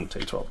 5 of them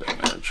take 12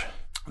 damage.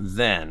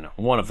 Then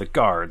one of the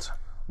guards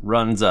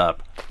runs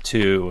up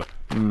to,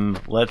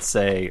 let's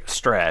say,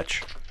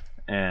 Stretch,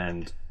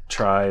 and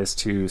tries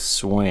to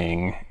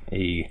swing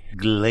a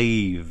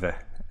glaive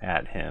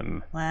at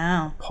him.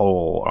 Wow.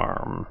 Pole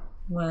arm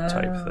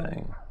type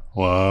thing.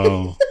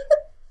 Wow.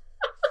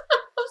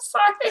 I'm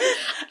sorry.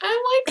 I'm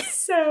like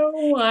so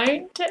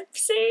wine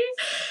tipsy.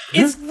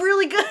 It's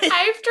really good.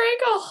 I've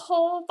drank a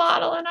whole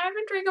bottle, and I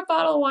haven't drank a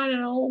bottle of wine in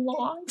a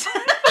long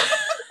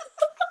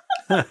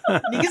time.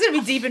 Nika's gonna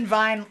be deep in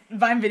Vine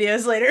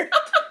videos later.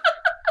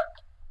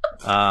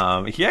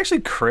 He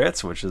actually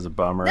crits, which is a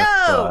bummer.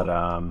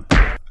 No!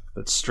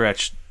 But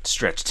Stretch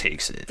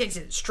takes it. Takes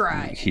it in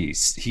stride. He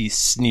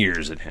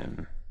sneers at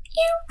him.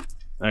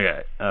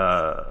 Okay,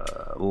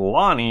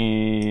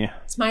 Lonnie.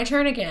 It's my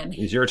turn again.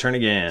 It's your turn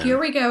again. Here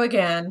we go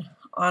again.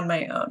 on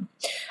my own.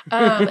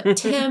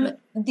 Tim,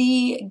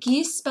 the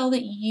geese spell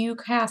that you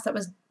cast,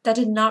 that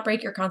did not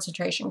break your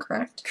concentration,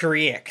 correct?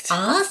 Correct.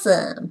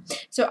 Awesome.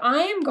 So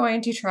I am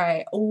going to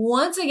try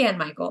once again,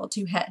 Michael,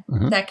 to hit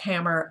that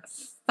hammer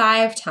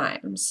 5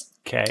 times.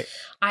 Okay.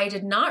 I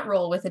did not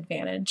roll with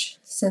advantage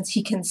since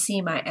he can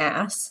see my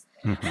ass.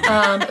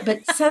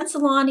 But since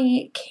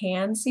Lonnie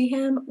can see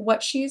him,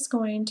 what she's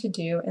going to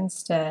do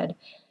instead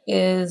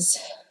is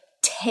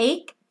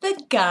take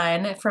the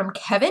gun from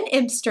Kevin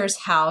Imster's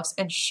house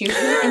and shoot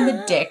him in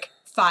the dick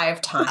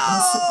 5 times.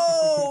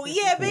 Oh,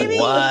 yeah, baby.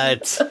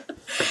 What?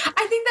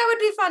 I think that would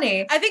be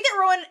funny. I think that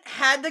Rowan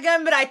had the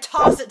gun, but I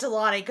tossed it to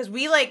Lonnie because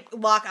we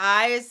lock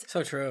eyes.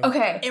 So true.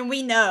 Okay. And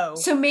we know.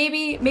 So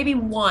maybe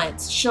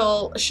once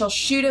she'll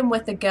shoot him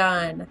with the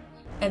gun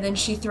and then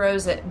she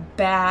throws it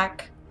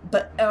back.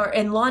 Or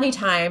in Lonnie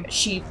time,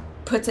 she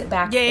puts it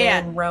back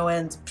in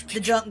Rowan's. The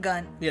junk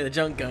gun. Yeah, the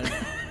junk gun.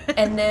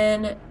 And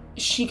then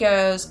she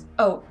goes,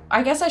 oh,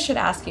 I guess I should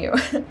ask you.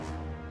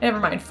 Never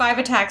mind. 5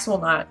 attacks will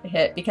not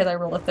hit because I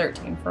rolled a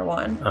 13 for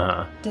one.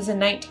 Does a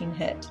 19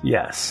 hit?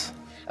 Yes.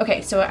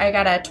 Okay, so I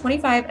got a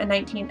 25, a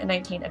 19, a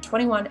 19, a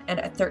 21, and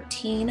a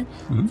 13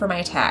 for my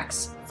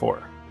attacks.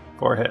 4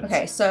 hits.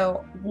 Okay,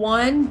 so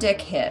 1 dick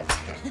hit.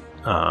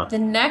 The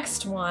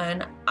next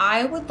one,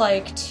 I would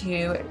like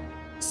to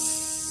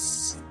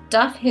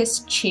stuff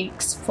his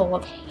cheeks full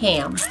of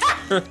ham.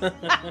 Where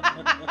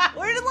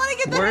did Lonnie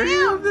get the Where do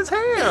you have this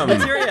ham?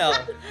 Material.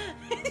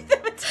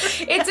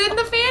 It's in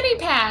the fanny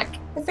pack.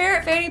 The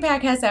ferret fanny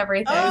pack has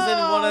everything. It was in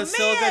one of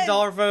Silga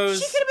Darvo's.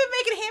 She could have been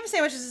making ham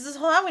sandwiches this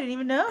whole time. We didn't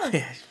even know.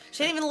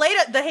 She didn't even lay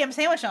the ham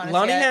sandwich on us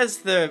Lonnie yet. has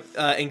the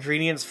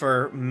ingredients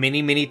for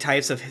many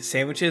types of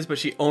sandwiches, but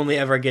she only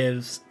ever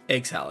gives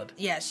egg salad.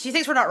 Yeah, she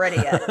thinks we're not ready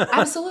yet.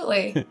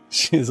 Absolutely.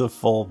 She's a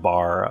full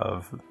bar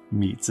of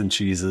meats and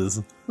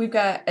cheeses. We've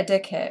got a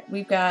dick hit.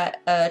 We've got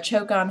a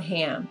choke on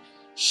ham.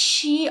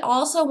 She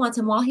also wants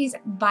him, while he's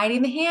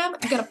biting the ham,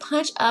 you gotta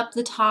punch up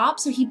the top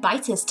so he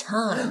bites his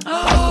tongue.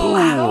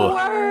 Oh, the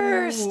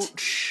worst.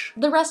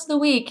 The rest of the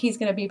week, he's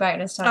gonna be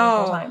biting his tongue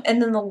the whole time.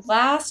 And then the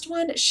last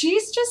one,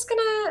 she's just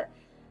gonna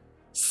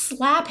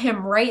slap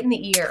him right in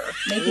the ear,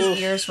 make his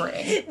ears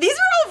ring. These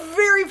are all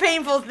very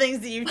painful things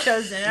that you've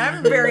chosen.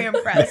 I'm very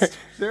impressed.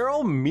 They're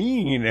all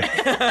mean.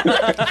 Why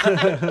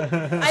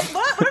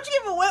don't you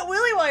give him a wet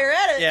willy while you're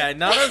at it? Yeah,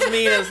 not as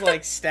mean as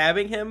like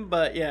stabbing him,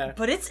 but yeah.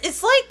 But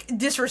it's like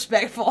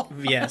disrespectful.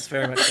 Yes,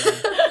 very much so.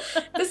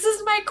 This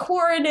is my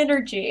core and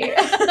energy.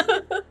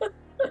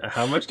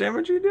 How much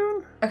damage are you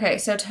doing? Okay,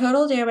 so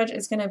total damage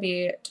is gonna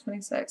be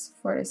 26,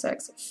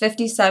 46,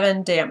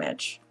 57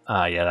 damage.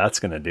 Yeah, that's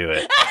gonna do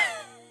it.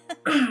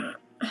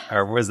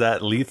 Or was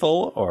that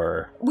lethal,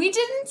 or? We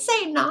didn't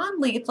say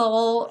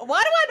non-lethal.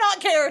 Why do I not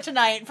care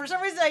tonight? For some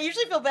reason, I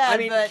usually feel bad. I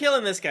mean, but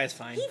killing this guy's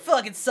fine. he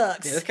fucking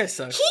sucks. Yeah, this guy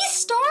sucks. He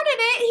started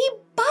it. He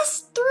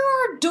bust through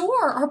our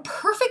door, our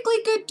perfectly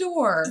good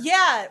door.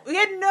 Yeah, we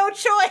had no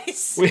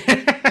choice. And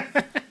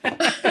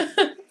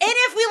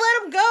if we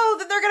let them go,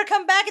 then they're gonna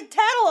come back and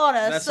tattle on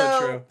us. That's so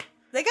true.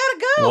 They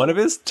gotta go. One of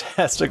his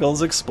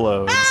testicles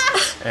explodes,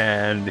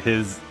 and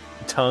his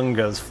tongue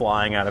goes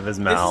flying out of his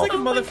This mouth. is like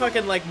a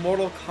motherfucking like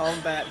Mortal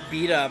Kombat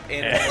beat up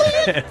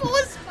and Pull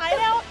his spine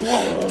out.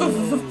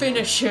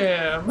 Finish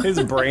him.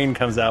 His brain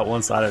comes out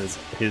one side of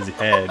his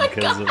head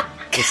because of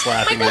the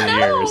slapping in the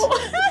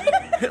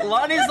ears.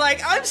 Lonnie's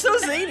like, I'm so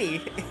zany.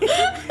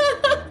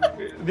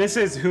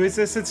 Who is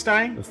this that's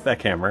dying? The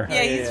Feckhammer.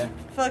 Yeah, he's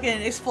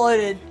fucking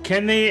exploded.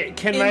 Can the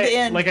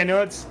end. I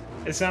know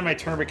it's not my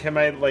turn, but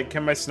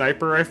can my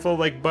sniper rifle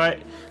like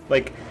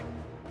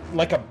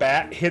a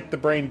bat hit the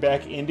brain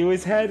back into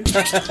his head?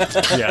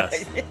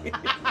 Yes.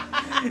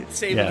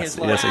 Saving his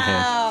life. Yes, it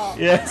can. Wow.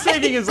 Yeah,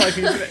 saving his life.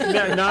 He's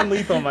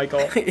non-lethal, Michael.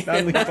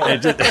 Non-lethal.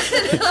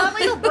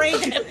 Non-lethal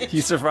brain damage. He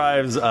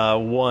survives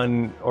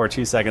 1 or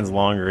 2 seconds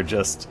longer,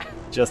 just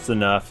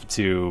enough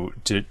to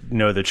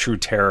know the true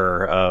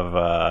terror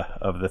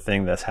of the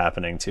thing that's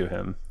happening to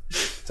him.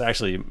 It's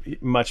actually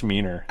much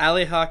meaner.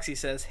 Ali Hoxie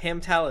says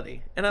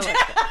hamtality, and I like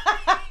that.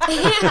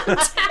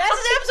 That's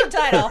an episode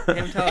title.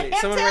 Hamtality.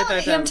 Someone write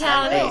that down.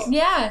 Hamtality.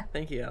 Yeah.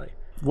 Thank you, Ali.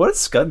 What is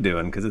Scud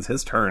doing? Because it's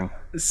his turn.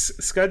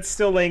 Scud's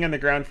still laying on the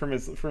ground from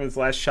his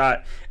last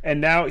shot, and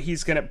now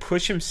he's gonna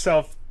push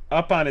himself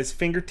up on his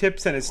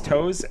fingertips and his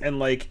toes, and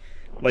like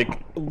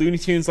Looney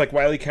Tunes, like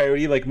Wile E.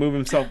 Coyote, like move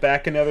himself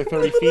back another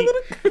 30 feet.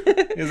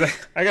 He's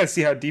like, I gotta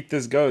see how deep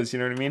this goes. You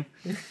know what I mean?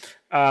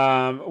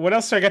 What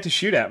else do I got to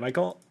shoot at,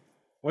 Michael?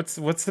 What's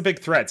the big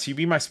threats? You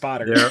be my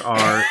spotter. There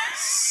are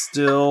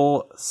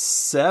still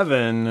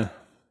 7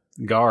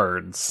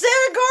 guards. 7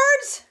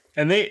 guards?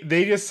 And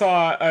they just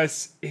saw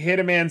us hit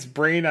a man's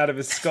brain out of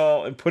his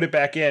skull and put it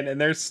back in,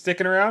 and they're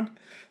sticking around.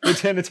 They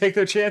tend to take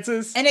their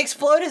chances. And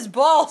explode his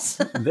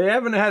balls. They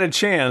haven't had a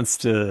chance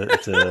to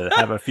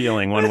have a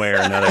feeling one way or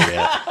another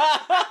yet.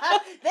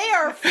 They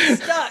are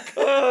stuck.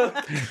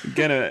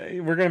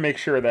 We're gonna make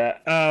sure of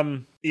that.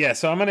 Yeah,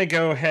 so I'm gonna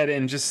go ahead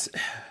and just.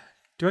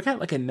 Do I got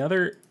like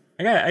another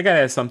I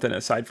gotta have something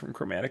aside from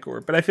Chromatic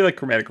Orb, but I feel like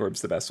Chromatic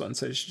Orb's the best one,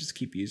 so I should just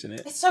keep using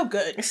it. It's so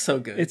good. It's so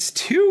good. It's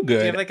too good.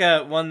 Do you have like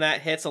a one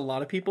that hits a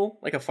lot of people,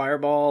 like a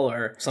fireball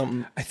or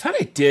something? I thought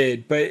I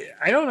did, but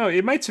I don't know.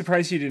 It might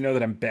surprise you to know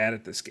that I'm bad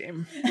at this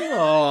game.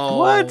 Oh,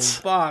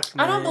 What? Bach,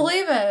 man. I don't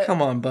believe it.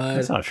 Come on, bud.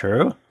 That's not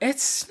true.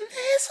 It's a little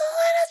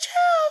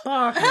true.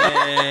 Bach,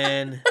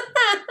 man.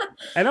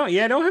 I don't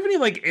have any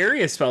like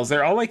area spells.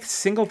 They're all like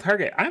single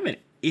target. I'm an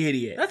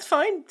idiot. That's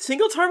fine.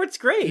 Single target's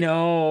great.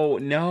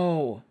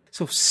 No.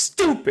 So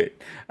stupid.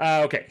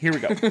 Okay, here we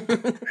go.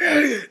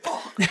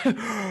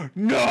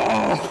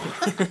 No.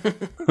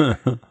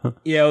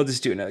 Yeah, I'll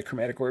just do another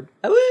Chromatic Orb.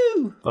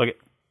 Woo! Okay.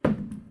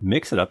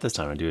 Mix it up this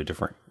time and do a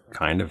different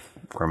kind of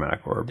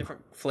Chromatic Orb.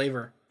 Different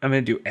flavor. I'm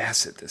gonna do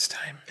acid this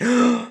time.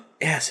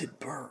 Acid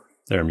burn.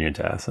 They're immune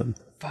to acid.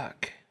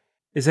 Fuck.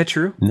 Is that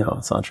true? No,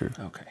 it's not true.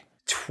 Okay.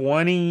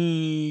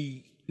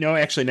 20. No,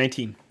 actually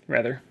 19,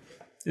 rather.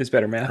 Is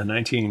better math. A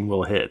 19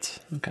 will hit.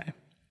 Okay.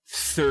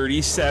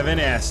 37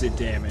 acid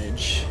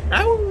damage.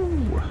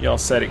 Ow! Y'all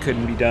said it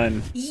couldn't be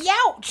done.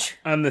 Youch!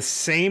 On the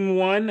same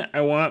one,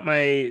 I want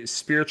my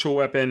spiritual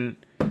weapon.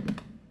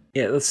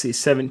 Yeah, let's see,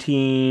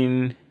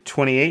 17,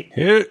 28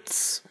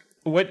 hits.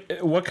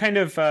 What kind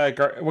of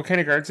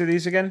guards are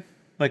these again?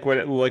 Like what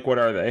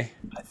are they?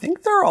 I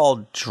think they're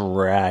all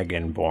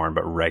dragonborn,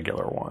 but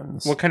regular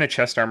ones. What kind of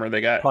chest armor they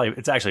got? Probably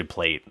it's actually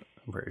plate.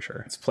 I'm pretty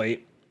sure it's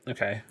plate.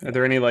 Okay. Are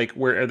there any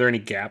are there any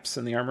gaps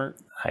in the armor?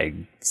 I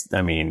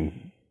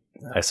mean,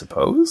 I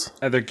suppose.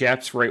 Are there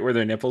gaps right where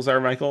their nipples are,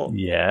 Michael?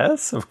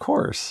 Yes, of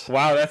course.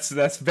 Wow,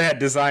 that's bad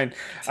design.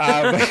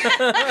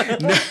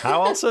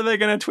 How else are they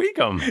going to tweak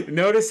them?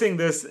 Noticing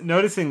this,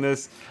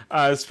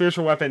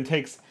 spiritual weapon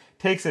takes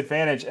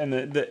advantage, and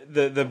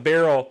the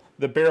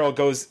barrel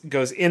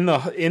goes in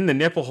the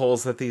nipple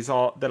holes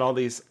that all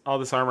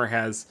this armor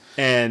has,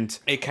 and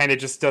it kind of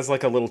just does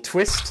like a little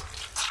twist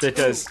that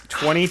does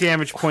 20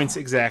 damage points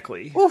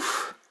exactly.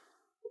 Oof.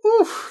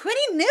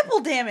 20 nipple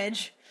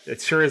damage. It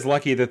sure is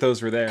lucky that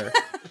those were there.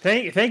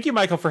 Thank you,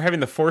 Michael, for having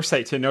the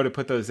foresight to know to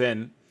put those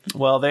in.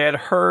 Well, they had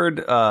heard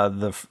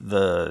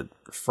the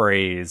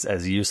phrase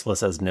 "as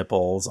useless as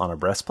nipples on a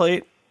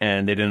breastplate,"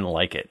 and they didn't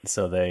like it,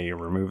 so they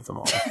removed them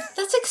all.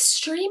 That's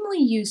extremely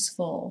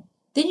useful.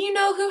 Then you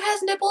know who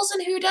has nipples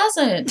and who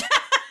doesn't.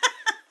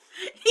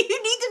 You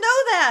need to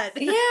know that.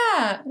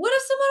 Yeah. What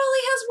if someone only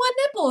has one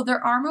nipple?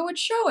 Their armor would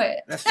show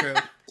it. That's true.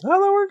 How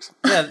that works?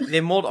 Yeah,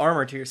 they mold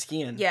armor to your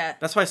skin. Yeah.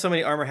 That's why so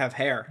many armor have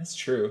hair. That's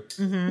true.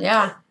 Mm-hmm.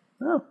 Yeah.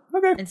 Oh,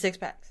 okay. And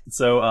 6-packs.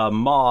 So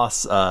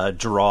Moss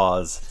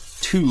draws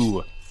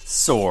 2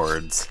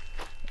 swords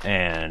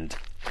and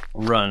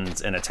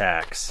runs and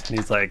attacks. And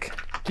he's like,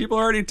 people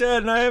are already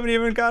dead and I haven't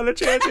even gotten a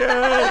chance yet.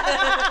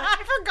 I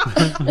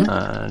forgot.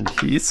 And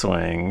he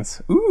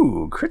swings.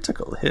 Ooh,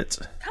 critical hit.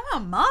 Come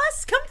on,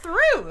 Moss. Come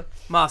through.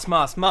 Moss.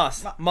 Moss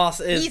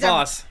is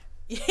boss.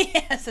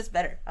 Yes, that's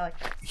better. I like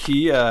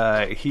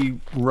that. He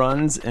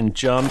runs and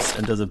jumps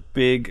and does a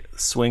big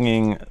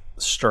swinging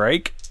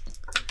strike.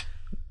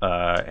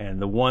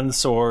 And the one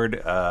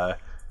sword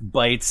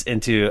bites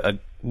into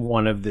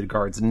one of the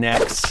guard's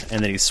necks,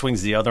 and then he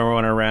swings the other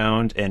one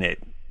around, and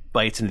it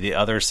bites into the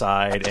other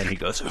side, and he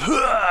goes,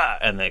 "Hah!"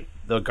 And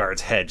the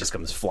guard's head just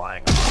comes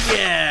flying.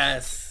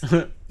 Yes.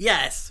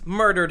 Yes.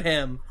 Murdered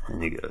him.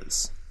 And he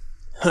goes,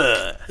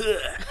 "Huh."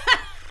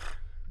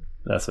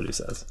 That's what he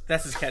says.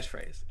 That's his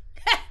catchphrase.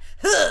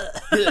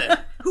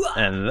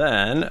 And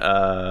then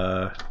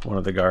one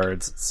of the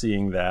guards,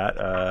 seeing that,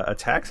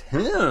 attacks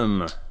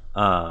him.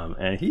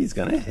 And he's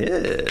gonna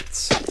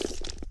hit.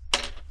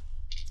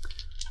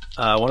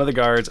 One of the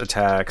guards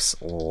attacks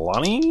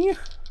Lonnie,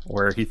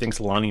 where he thinks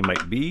Lonnie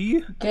might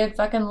be. Good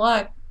fucking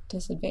luck.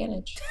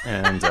 Disadvantage.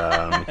 And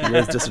he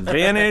has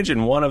disadvantage,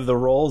 and one of the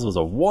rolls was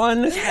a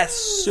 1. Yes.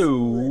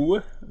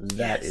 So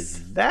that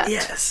is that.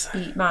 Yes.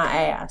 Eat my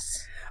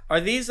ass. Are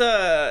these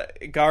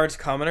guards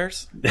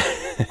commoners?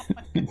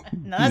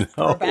 No, that's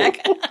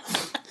throwback.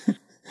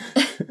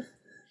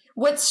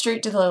 What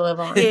street do they live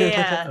on?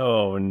 Yeah.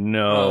 Oh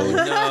no.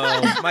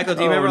 Michael,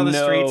 do you remember all the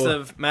streets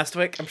of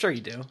Mastwick? I'm sure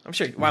you do. I'm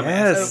sure you do.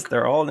 Yes,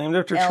 they're all named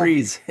after L.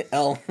 trees.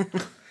 L.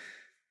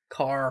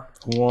 Car.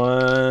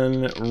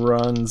 One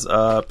runs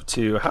up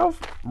to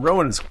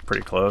Rowan's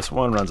pretty close.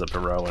 One runs up to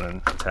Rowan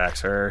and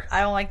attacks her.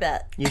 I don't like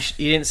that. You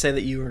didn't say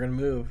that you were going to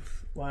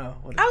move. Wow.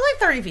 I was like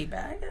 30 feet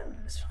back.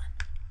 It's fine.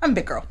 I'm a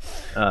big girl.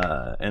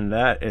 And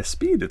that is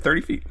speed at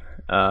 30 feet.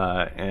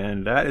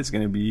 And that is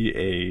going to be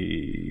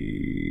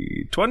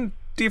a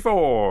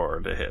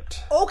 24 to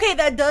hit. Okay,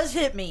 that does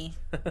hit me.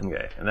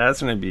 Okay, and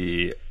that's going to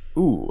be,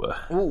 ooh.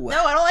 No,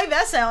 I don't like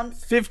that sound.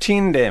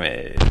 15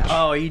 damage.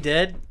 Oh, are you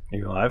dead? Are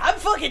you alive? I'm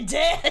fucking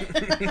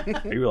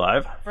dead. Are you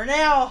alive? For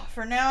now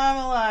I'm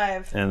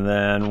alive. And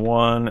then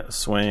one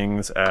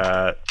swings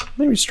at,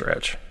 maybe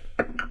stretch.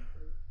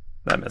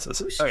 That misses.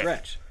 Stretch. Okay.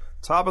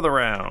 Top of the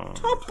round.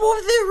 Top of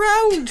the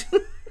round.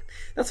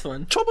 That's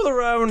fun. Top of the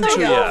round. Top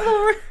Julia. of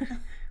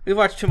the We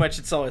watched too much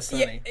It's Always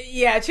Sunny.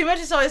 Yeah, too much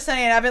It's Always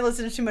Sunny, and I've been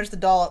listening to too much The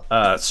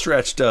Dollop.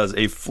 Stretch does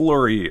a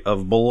flurry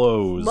of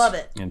blows. Love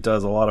it. And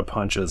does a lot of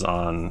punches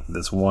on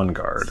this one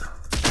guard.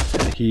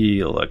 And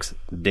he looks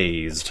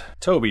dazed.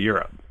 Toby, you're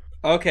up.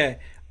 Okay.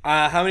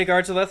 How many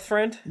guards are left,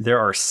 friend? There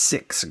are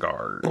 6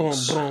 guards. Boom,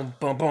 boom,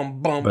 boom,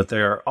 boom, boom. But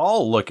they are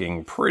all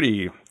looking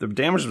pretty... The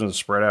damage has been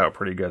spread out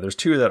pretty good. There's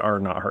 2 that are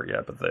not hurt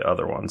yet, but the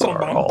other ones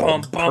are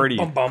all pretty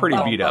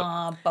beat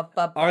up.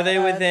 Are they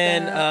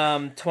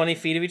within 20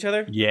 feet of each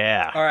other?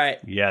 Yeah. All right.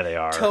 Yeah, they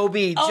are.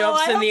 Toby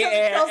jumps in the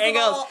air and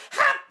goes...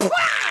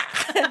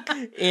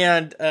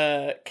 and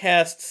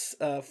casts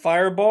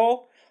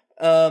Fireball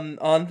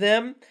on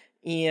them.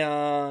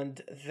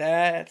 And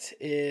that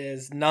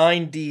is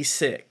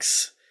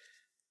 9d6.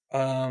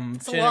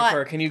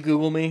 Jennifer, can you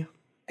Google me?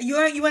 You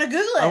want to Google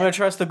it? I'm going to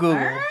trust the Google.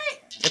 All right.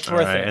 It's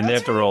worth it. And they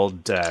have to roll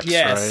dex,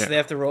 Yes, right? they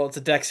have to roll. It's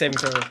a dex saving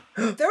throw.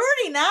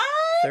 39?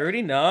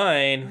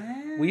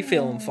 39. We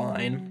feeling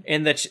fine.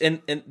 And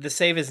the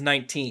save is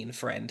 19,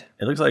 friend.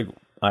 It looks like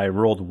I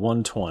rolled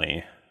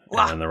 120,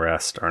 and the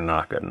rest are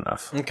not good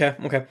enough.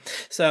 Okay.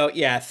 So,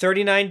 yeah,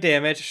 39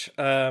 damage.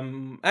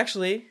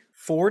 Actually...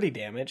 40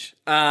 damage.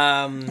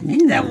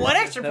 That one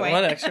extra point.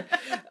 One extra.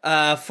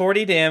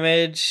 40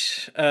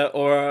 damage,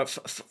 or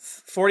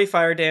 40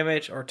 fire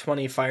damage, or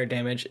 20 fire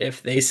damage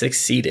if they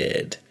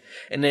succeeded.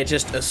 And it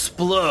just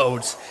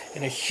explodes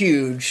in a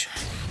huge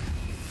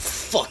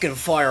fucking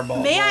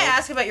fireball. May I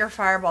ask about your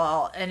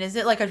fireball? And is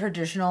it like a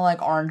traditional,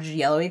 like orange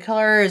yellowy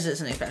color, or is it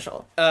something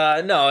special?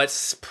 No,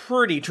 it's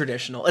pretty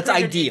traditional. It's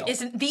ideal. It's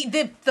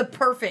the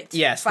perfect.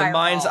 Yes, fireball. the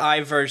mind's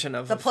eye version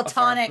of the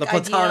platonic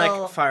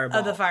ideal fireball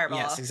of the fireball.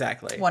 Yes,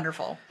 exactly.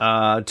 Wonderful. 2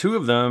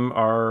 of them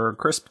are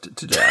crisped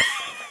to death.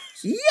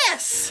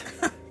 Yes,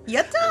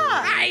 Yatta!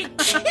 I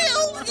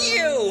killed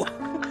you.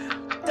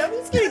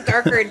 Toby's getting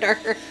darker and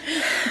darker.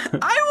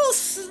 I will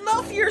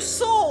snuff your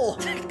soul.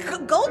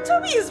 Gold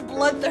Toby is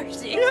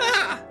bloodthirsty.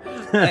 Yeah.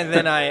 And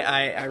then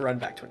I run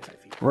back 25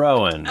 feet.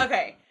 Rowan.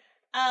 Okay.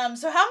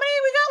 So how many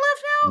we got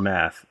left now?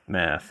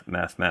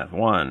 Math.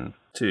 1,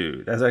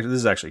 2. This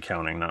is actually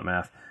counting, not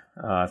math.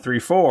 3,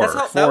 4.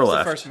 That 4 was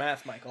left. the first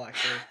math, Michael,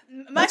 actually.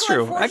 That's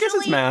true. I guess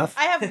it's math.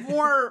 I have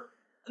more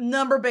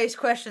number-based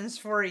questions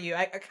for you.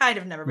 I kind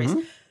of number-based.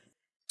 Mm-hmm.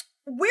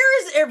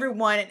 Where is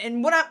everyone?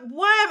 And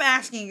why I'm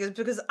asking is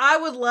because I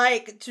would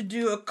like to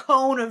do a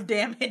cone of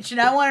damage,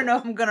 and I want to know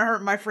if I'm going to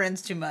hurt my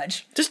friends too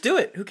much. Just do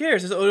it. Who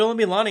cares? It'll only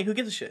be Lonnie. Who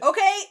gives a shit?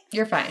 Okay.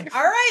 You're fine.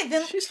 All right,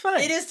 then. She's fine.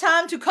 It is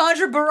time to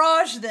conjure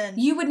barrage, then.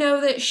 You would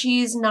know that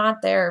she's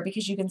not there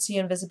because you can see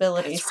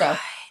invisibility, so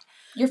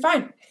you're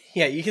fine.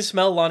 Yeah, you can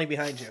smell Lonnie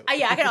behind you.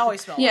 Yeah, I can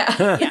always smell Yeah.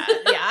 her. Yeah.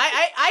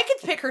 I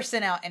could pick her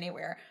scent out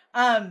anywhere.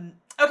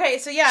 Okay,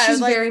 so yeah, she's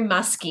very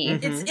musky.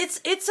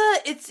 It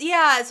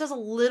smells a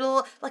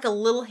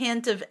little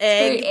hint of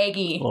egg, very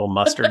eggy, a little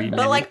mustardy,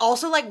 but like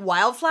also like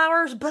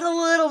wildflowers, but a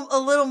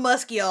little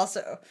musky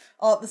also,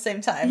 all at the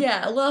same time.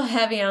 Yeah, a little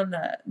heavy on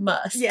the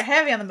musk. Yeah,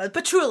 heavy on the musk.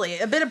 Patchouli,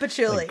 a bit of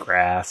patchouli, like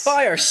grass.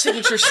 By our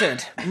signature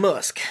scent,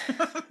 musk,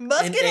 and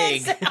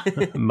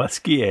egg,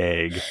 musky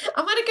egg.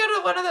 I'm gonna go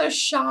to one of those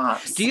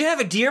shops. Do you have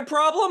a deer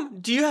problem?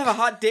 Do you have a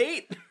hot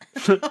date?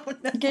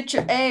 Get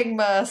your egg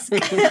musk. So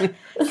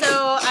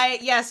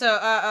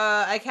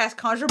I cast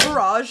Conjure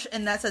Barrage,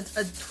 and that's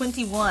a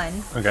 21.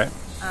 Okay.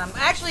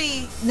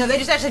 Actually, no, they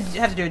just actually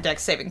have to do a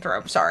dex saving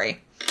throw. Sorry.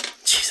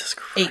 Jesus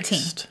Christ.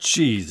 18.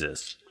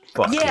 Jesus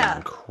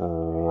fucking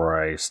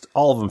Christ.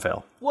 All of them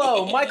fail.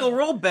 Whoa, Michael,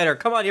 roll better.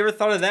 Come on, you ever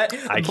thought of that?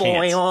 I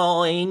can't.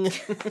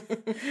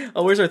 Boing.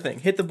 Oh, where's our thing?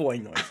 Hit the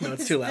boing noise. No,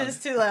 it's too loud. It is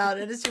too loud.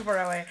 It is too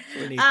far away.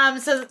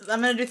 So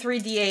I'm going to do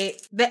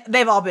 3d8.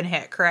 They've all been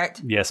hit,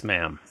 correct? Yes,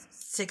 ma'am.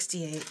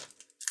 68.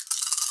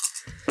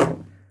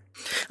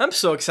 I'm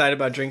so excited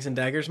about Drinks and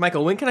Daggers.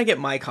 Michael, when can I get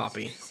my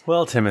copy?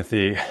 Well,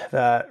 Timothy,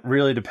 that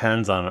really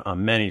depends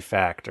on many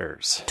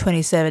factors.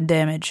 27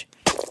 damage.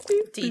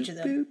 To each of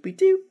them.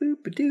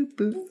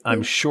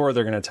 I'm sure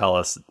they're going to tell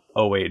us,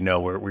 oh, wait, no,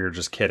 we were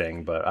just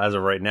kidding. But as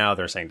of right now,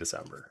 they're saying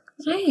December.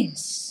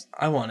 Nice.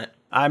 I want it.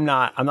 I'm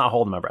not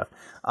holding my breath.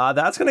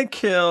 That's going to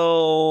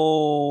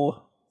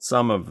kill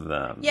some of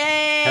them.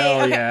 Yay!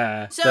 Hell okay.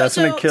 yeah. That's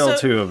going to kill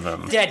 2 of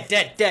them. Dead.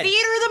 Theater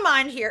of the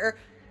mind here.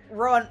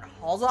 Rowan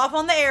hauls off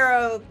on the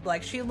arrow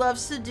like she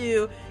loves to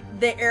do.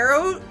 The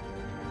arrow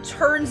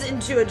turns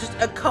into just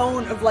a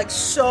cone of like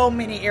so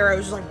many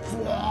arrows, like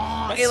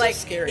That's so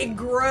scary. It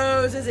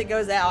grows as it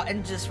goes out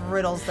and just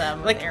riddles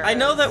them. Like with arrows. I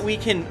know that we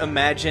can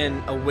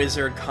imagine a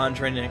wizard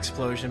conjuring an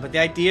explosion, but the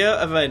idea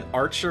of an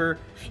archer,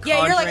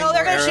 yeah, you're like, oh,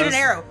 they're gonna shoot an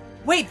arrows- arrow.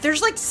 Wait,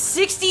 there's like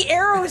 60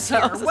 arrows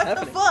here. What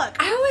the fuck?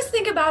 I always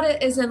think about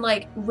it as in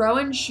like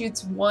Rowan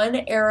shoots one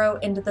arrow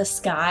into the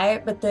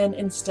sky, but then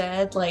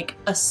instead like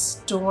a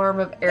storm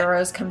of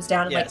arrows comes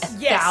down and like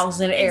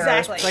 1,000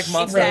 arrows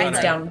rains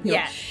down on people.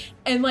 Yeah.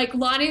 And like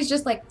Lonnie's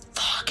just like,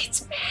 fuck,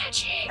 it's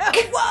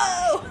magic.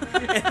 Whoa!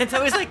 And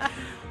so he's like,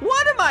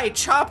 what am I,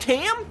 chopped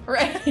ham?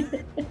 Right.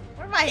 What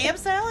am I, ham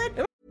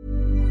salad?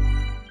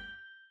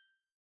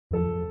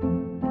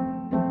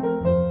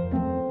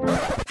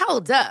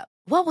 Hold up.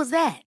 What was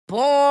that?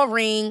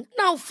 Boring.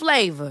 No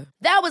flavor.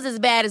 That was as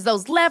bad as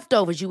those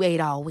leftovers you ate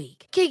all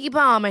week. Keke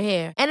Palmer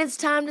here, and it's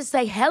time to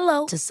say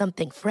hello to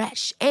something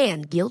fresh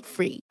and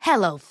guilt-free.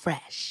 Hello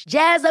Fresh.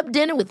 Jazz up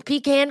dinner with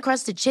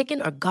pecan-crusted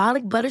chicken or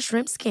garlic butter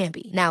shrimp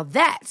scampi. Now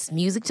that's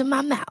music to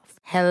my mouth.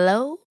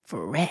 Hello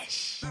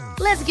Fresh.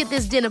 Let's get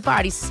this dinner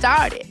party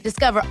started.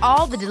 Discover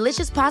all the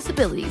delicious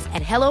possibilities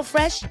at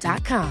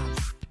HelloFresh.com.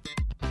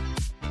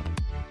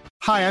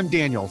 Hi, I'm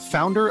Daniel,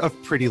 founder of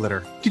Pretty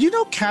Litter. Did you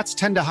know cats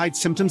tend to hide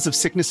symptoms of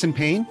sickness and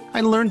pain?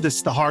 I learned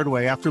this the hard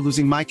way after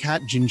losing my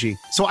cat, Gingy.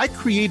 So I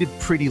created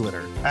Pretty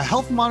Litter, a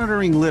health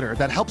monitoring litter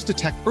that helps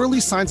detect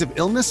early signs of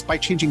illness by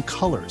changing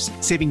colors,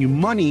 saving you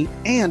money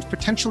and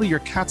potentially your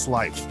cat's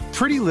life.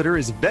 Pretty Litter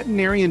is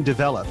veterinarian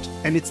developed,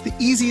 and it's the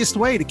easiest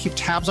way to keep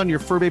tabs on your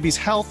fur baby's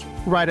health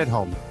right at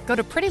home. Go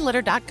to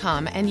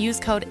prettylitter.com and use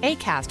code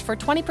ACAST for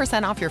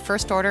 20% off your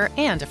first order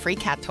and a free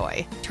cat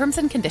toy. Terms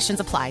and conditions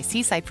apply.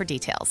 See site for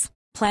details.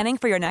 Planning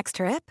for your next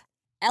trip?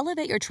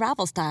 Elevate your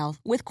travel style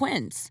with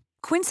Quince.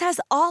 Quince has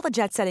all the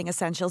jet-setting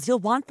essentials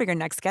you'll want for your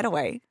next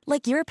getaway,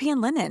 like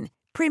European linen,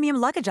 premium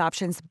luggage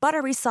options,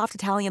 buttery soft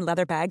Italian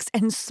leather bags,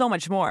 and so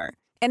much more.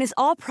 And is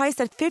all priced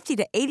at 50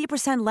 to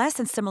 80% less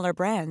than similar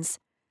brands.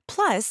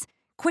 Plus,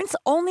 Quince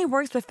only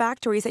works with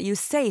factories that use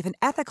safe and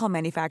ethical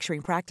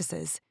manufacturing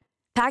practices.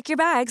 Pack your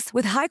bags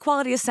with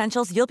high-quality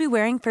essentials you'll be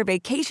wearing for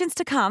vacations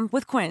to come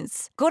with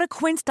Quince. Go to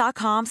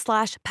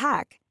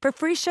quince.com/pack for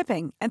free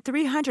shipping and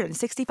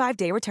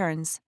 365-day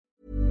returns.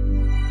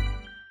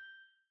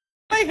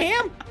 My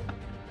ham?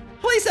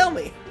 Please help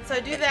me.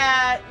 So do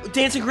that.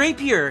 Dancing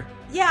rapier.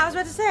 Yeah, I was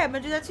about to say, I'm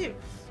gonna do that too.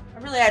 I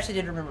really actually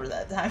did remember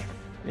that time.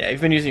 Yeah,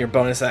 you've been using your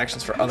bonus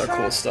actions for other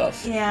cool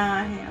stuff. Yeah,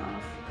 I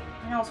have.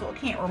 And also, I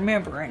can't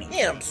remember anything.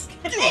 Yeah, I'm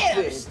stupid.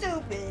 I'm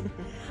stupid.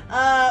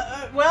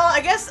 Well, I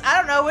guess, I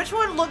don't know, which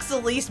one looks the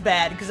least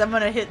bad, because I'm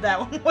gonna hit that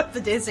one with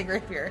the dancing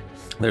rapier.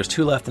 There's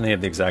two left and they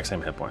have the exact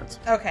same hit points.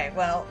 Okay,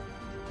 well,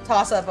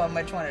 toss up on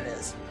which one it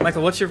is.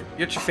 Michael, what's your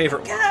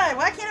favorite one? God,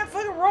 why can't I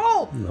fucking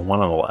roll? The one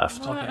on the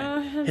left.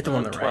 Okay. Hit the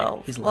one on the right.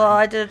 12. He's Well,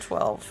 lying. I did a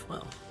 12.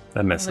 Well,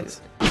 That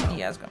misses.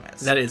 Yeah, I was gonna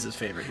miss. that is his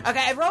favorite.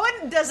 Okay,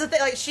 Rowan does the thing,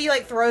 like, she,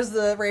 like, throws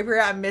the rapier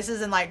out and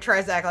misses and, like,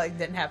 tries to act like it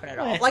didn't happen at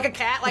all. Like a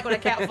cat, like when a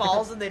cat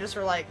falls and they just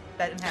were like,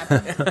 that didn't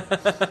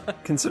happen.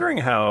 Considering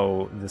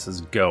how this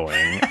is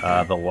going,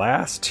 the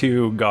last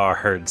two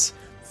guards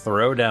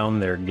throw down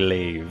their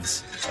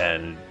glaives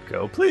and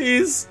go,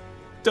 please,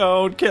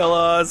 don't kill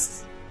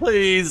us.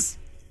 Please.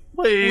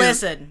 Please.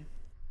 Listen,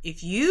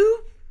 if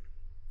you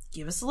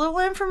give us a little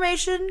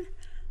information,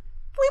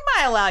 we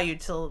might allow you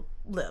to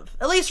live.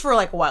 At least for,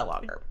 like, a while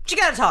longer. But you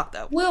gotta talk,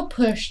 though. We'll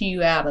push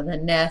you out of the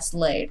nest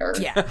later.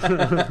 Yeah.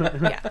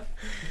 Yeah.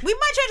 We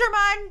might change our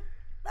mind.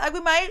 We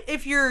might,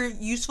 if you're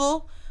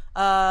useful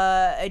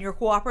and you're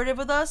cooperative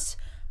with us.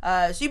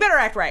 So you better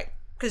act right,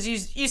 because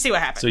you see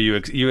what happens. So you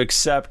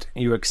accept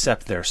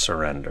their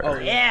surrender. Oh,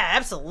 Yeah,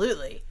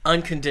 absolutely.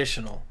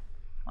 Unconditional.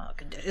 Well,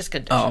 it's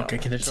conditional. Oh, okay,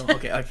 conditional.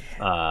 Okay, okay.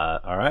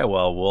 All right,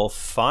 well, we'll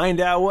find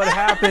out what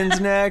happens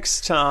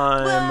next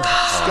time.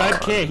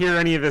 Scud can't hear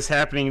any of this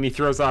happening, and he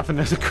throws off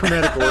into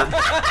chromatic orb.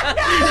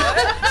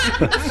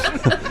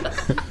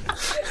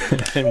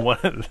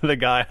 And the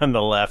guy on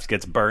the left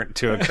gets burnt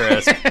to a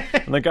crisp,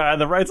 and the guy on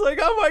the right's like,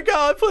 "Oh my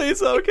god, please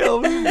don't kill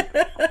me."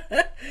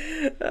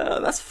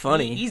 That's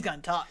funny. He's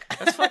gonna talk.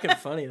 That's fucking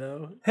funny,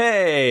 though.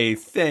 Hey,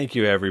 thank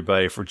you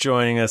everybody for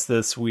joining us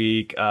this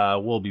week.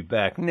 We'll be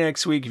back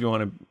next week. If you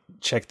want to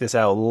check this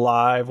out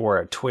live,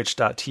 we're at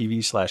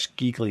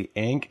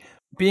twitch.tv/geeklyinc.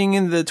 Being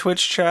in the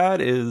Twitch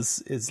chat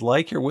is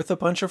like you're with a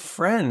bunch of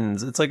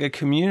friends. It's like a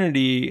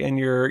community, and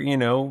you're,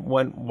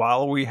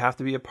 while we have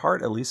to be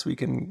apart, at least we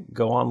can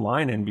go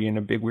online and be in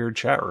a big weird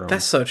chat room.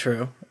 That's so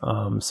true.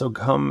 So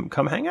come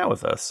hang out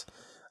with us.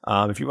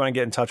 If you want to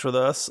get in touch with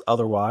us,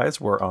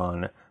 otherwise, we're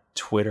on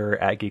Twitter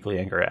at Geekly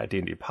Anchor at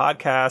D&D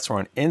Podcast. We're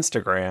on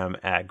Instagram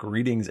at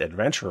Greetings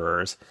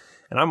Adventurers.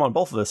 And I'm on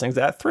both of those things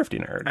at Thrifty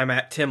Nerd. I'm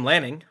at Tim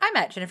Lanning. I'm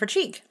at Jennifer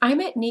Cheek.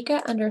 I'm at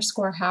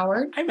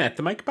Nika_Howard. I'm at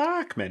the Mike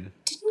Bachman.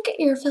 Didn't get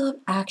your fill of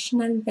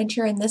action and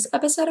adventure in this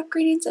episode of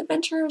Greetings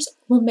Adventurers?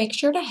 Well, make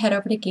sure to head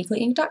over to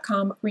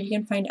geeklyinc.com where you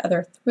can find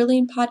other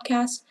thrilling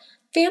podcasts,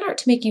 fan art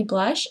to make you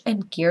blush,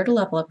 and gear to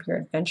level up your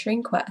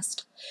adventuring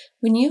quest.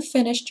 When you've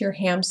finished your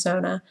ham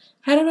sona,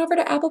 head on over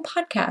to Apple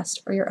Podcast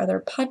or your other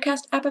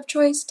podcast app of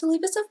choice to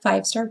leave us a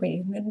 5-star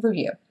rating and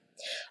review.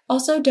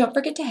 Also, don't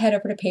forget to head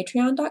over to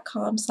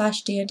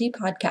patreon.com/D&D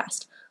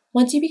podcast.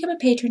 Once you become a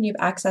patron, you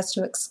have access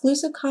to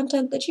exclusive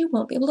content that you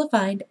won't be able to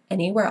find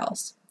anywhere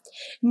else.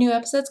 New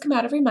episodes come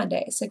out every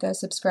Monday, so go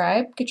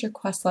subscribe, get your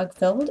quest log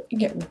filled, and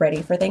get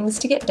ready for things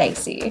to get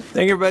dicey.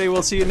 Thank you, everybody.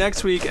 We'll see you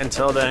next week.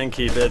 Until then,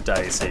 keep it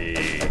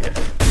dicey.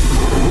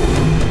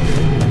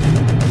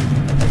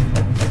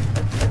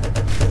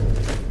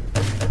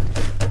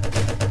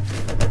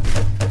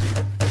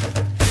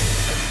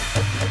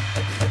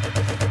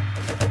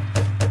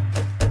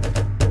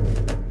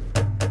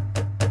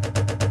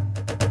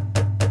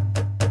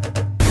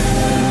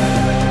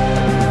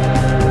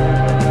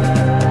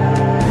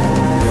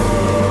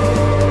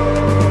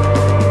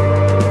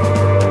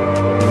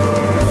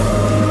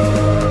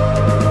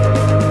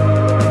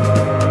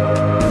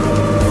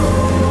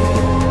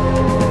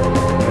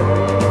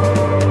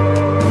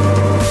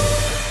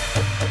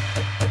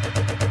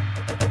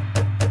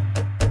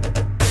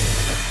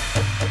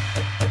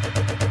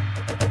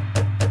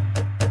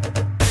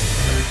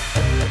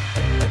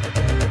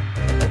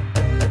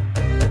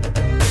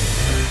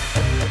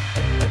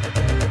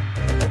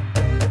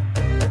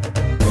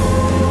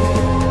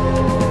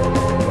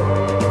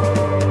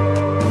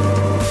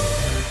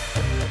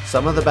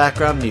 Some of the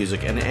background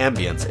music and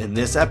ambience in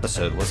this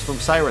episode was from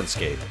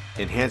Sirenscape.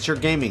 Enhance your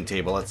gaming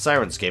table at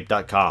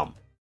Sirenscape.com.